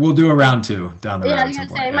 So we'll do a round 2 down the road. Yeah, I was gonna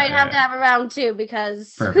say I might have to have a round 2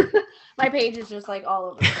 because my page is just like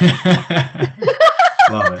all over.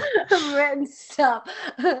 Love it. Written stuff.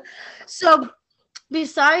 So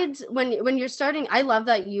besides when you're starting, I love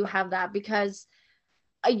that you have that because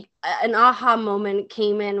an aha moment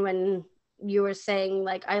came in when you were saying,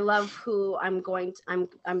 like, I love who I'm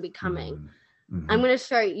becoming. Mm-hmm. I'm going to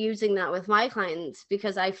start using that with my clients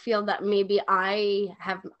because I feel that maybe I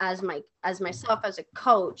have, as myself as a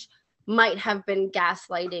coach, might have been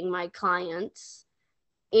gaslighting my clients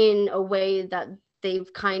in a way that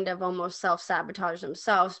they've kind of almost self-sabotaged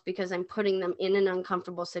themselves because I'm putting them in an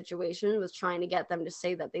uncomfortable situation with trying to get them to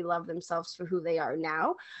say that they love themselves for who they are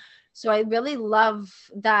now. So I really love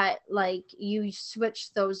that, like, you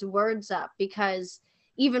switch those words up because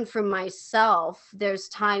even for myself, there's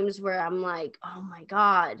times where I'm like, oh my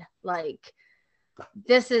God, like,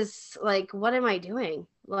 this is like, what am I doing?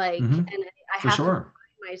 Like, and I have to remind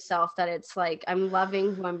myself that it's like, I'm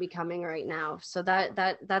loving who I'm becoming right now. So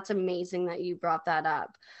that's amazing that you brought that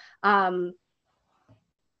up.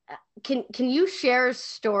 Can you share a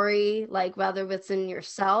story, like whether within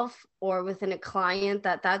yourself or within a client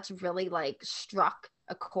that's really like struck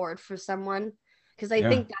a chord for someone? Because I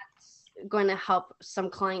think that's going to help some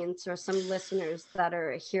clients or some listeners that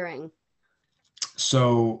are hearing.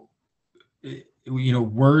 So,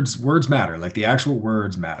 words matter, like the actual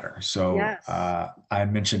words matter. So yes. I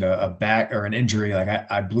mentioned a back or an injury.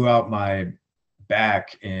 Like I blew out my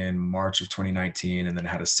back in March of 2019 and then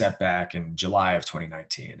had a setback in July of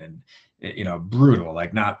 2019 and brutal,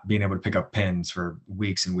 like not being able to pick up pins for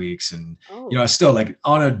weeks and weeks. And still, like,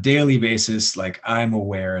 on a daily basis, like, I'm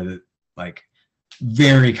aware that, like,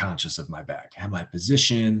 very conscious of my back, have my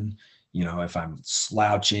position, if I'm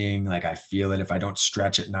slouching, like, I feel it. If I don't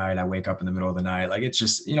stretch at night, I wake up in the middle of the night. Like, it's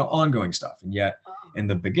just, ongoing stuff. And yet in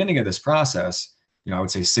the beginning of this process, I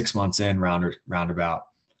would say 6 months in roundabout,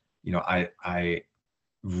 I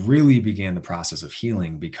really began the process of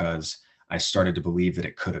healing because I started to believe that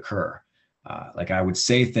it could occur. Like, I would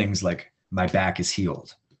say things like, my back is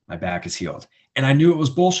healed. My back is healed. And I knew it was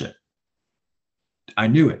bullshit. I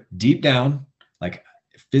knew it deep down, like,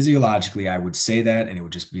 physiologically, I would say that and it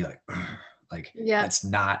would just be like, that's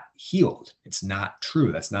not healed. It's not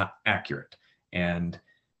true. That's not accurate. And,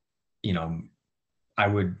 I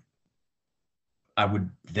would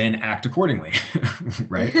then act accordingly,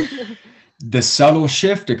 right? The subtle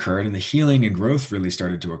shift occurred and the healing and growth really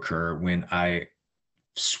started to occur when I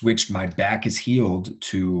switched my back is healed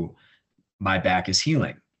to my back is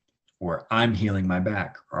healing, or I'm healing my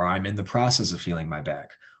back, or I'm in the process of healing my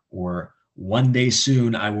back, or one day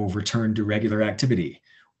soon I will return to regular activity,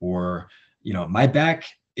 or, my back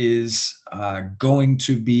is going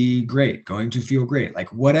to be great, going to feel great,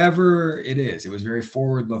 like whatever it is. It was very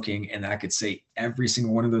forward looking and I could say every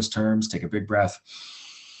single one of those terms, take a big breath.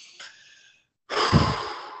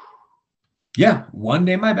 Yeah, one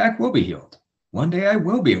day my back will be healed. One day I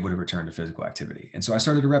will be able to return to physical activity. And so I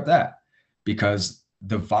started to rep that because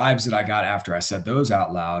the vibes that I got after I said those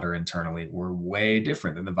out loud or internally were way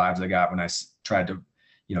different than the vibes I got when I tried to,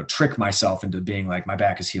 trick myself into being like, my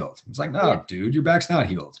back is healed. It's like, no, dude, your back's not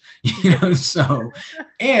healed. So,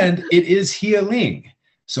 and it is healing.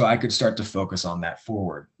 So I could start to focus on that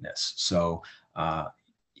forwardness. So,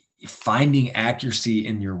 finding accuracy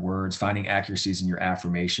in your words, finding accuracies in your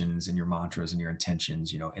affirmations and your mantras and your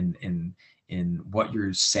intentions, in what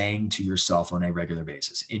you're saying to yourself on a regular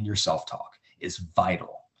basis, in your self-talk is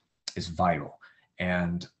vital.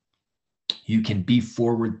 And you can be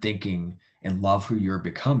forward thinking and love who you're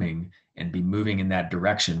becoming and be moving in that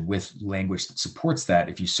direction with language that supports that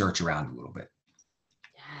if you search around a little bit.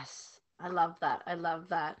 Yes. I love that. I love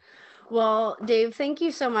that. Well, Dave, thank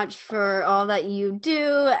you so much for all that you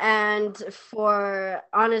do and for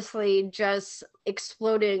honestly just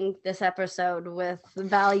exploding this episode with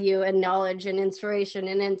value and knowledge and inspiration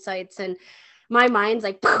and insights. And my mind's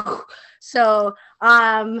like, so,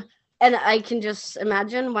 and I can just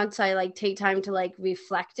imagine once I like take time to like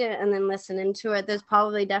reflect it and then listen into it, there's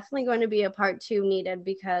probably definitely going to be a part 2 needed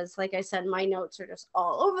because like I said, my notes are just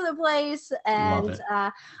all over the place. And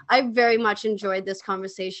I very much enjoyed this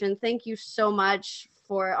conversation. Thank you so much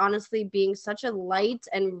for honestly being such a light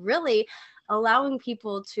and really allowing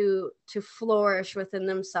people to flourish within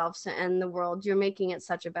themselves and the world. You're making it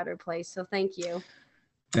such a better place. So thank you.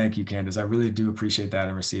 Thank you, Candace. I really do appreciate that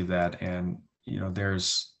and receive that. And,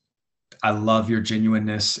 I love your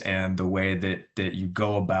genuineness and the way that you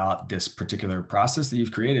go about this particular process that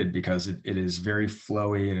you've created, because it is very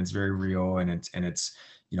flowy and it's very real, and it's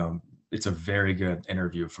it's a very good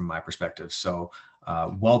interview from my perspective. So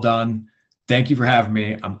well done. Thank you for having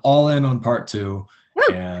me. I'm all in on part 2. Woo!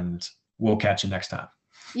 And we'll catch you next time.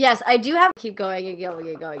 Yes, I do have to keep going and going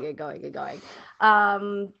and going and going and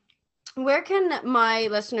going. Where can my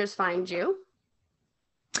listeners find you?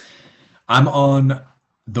 I'm on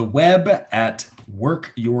the web at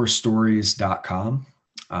workyourstories.com.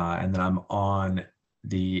 And then I'm on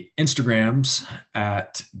the Instagrams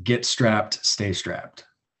at Get Strapped, Stay Strapped.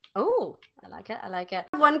 Oh, I like it. I like it.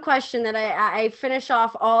 One question that I finish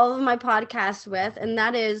off all of my podcasts with, and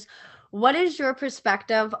that is, what is your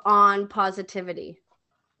perspective on positivity?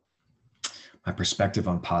 My perspective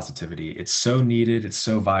on positivity. It's so needed. It's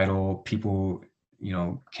so vital. People,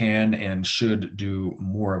 can and should do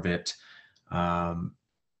more of it.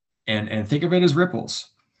 And think of it as ripples.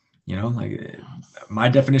 Like my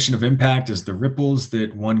definition of impact is the ripples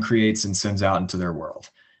that one creates and sends out into their world.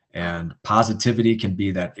 And positivity can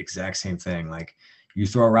be that exact same thing. Like you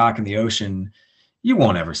throw a rock in the ocean, you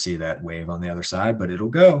won't ever see that wave on the other side, but it'll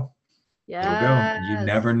go. Yes. It'll go. You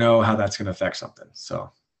never know how that's going to affect something.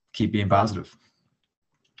 So keep being positive.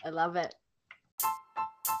 I love it.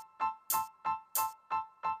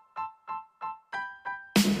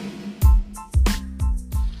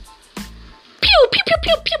 Pew, pew,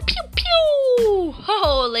 pew, pew.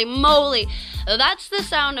 Holy moly. That's the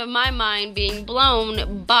sound of my mind being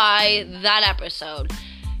blown by that episode.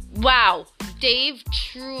 Wow. Dave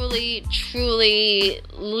truly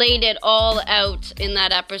laid it all out in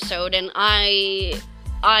that episode. And I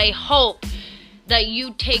hope that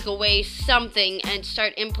you take away something and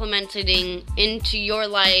start implementing into your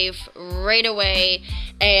life right away.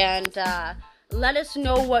 And, let us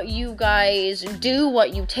know what you guys do,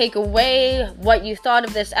 what you take away, what you thought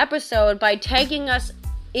of this episode by tagging us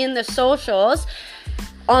in the socials.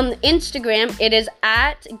 On Instagram, it is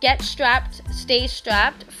at Get Strapped, Stay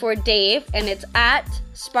Strapped for Dave, and it's at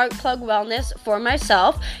Sparkplug Wellness for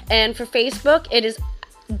myself. And for Facebook, it is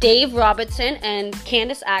Dave Robertson and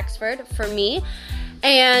Candace Axford for me.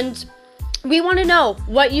 And we want to know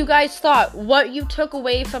what you guys thought, what you took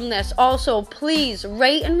away from this. Also, please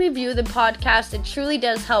rate and review the podcast. It truly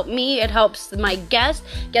does help me. It helps my guests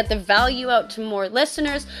get the value out to more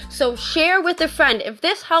listeners. So share with a friend. If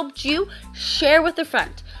this helped you, share with a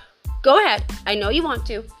friend. Go ahead. I know you want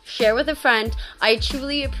to. Share with a friend. I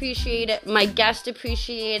truly appreciate it. My guests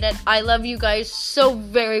appreciate it. I love you guys so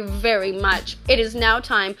very, very much. It is now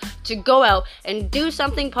time to go out and do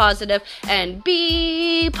something positive and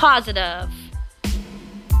be positive.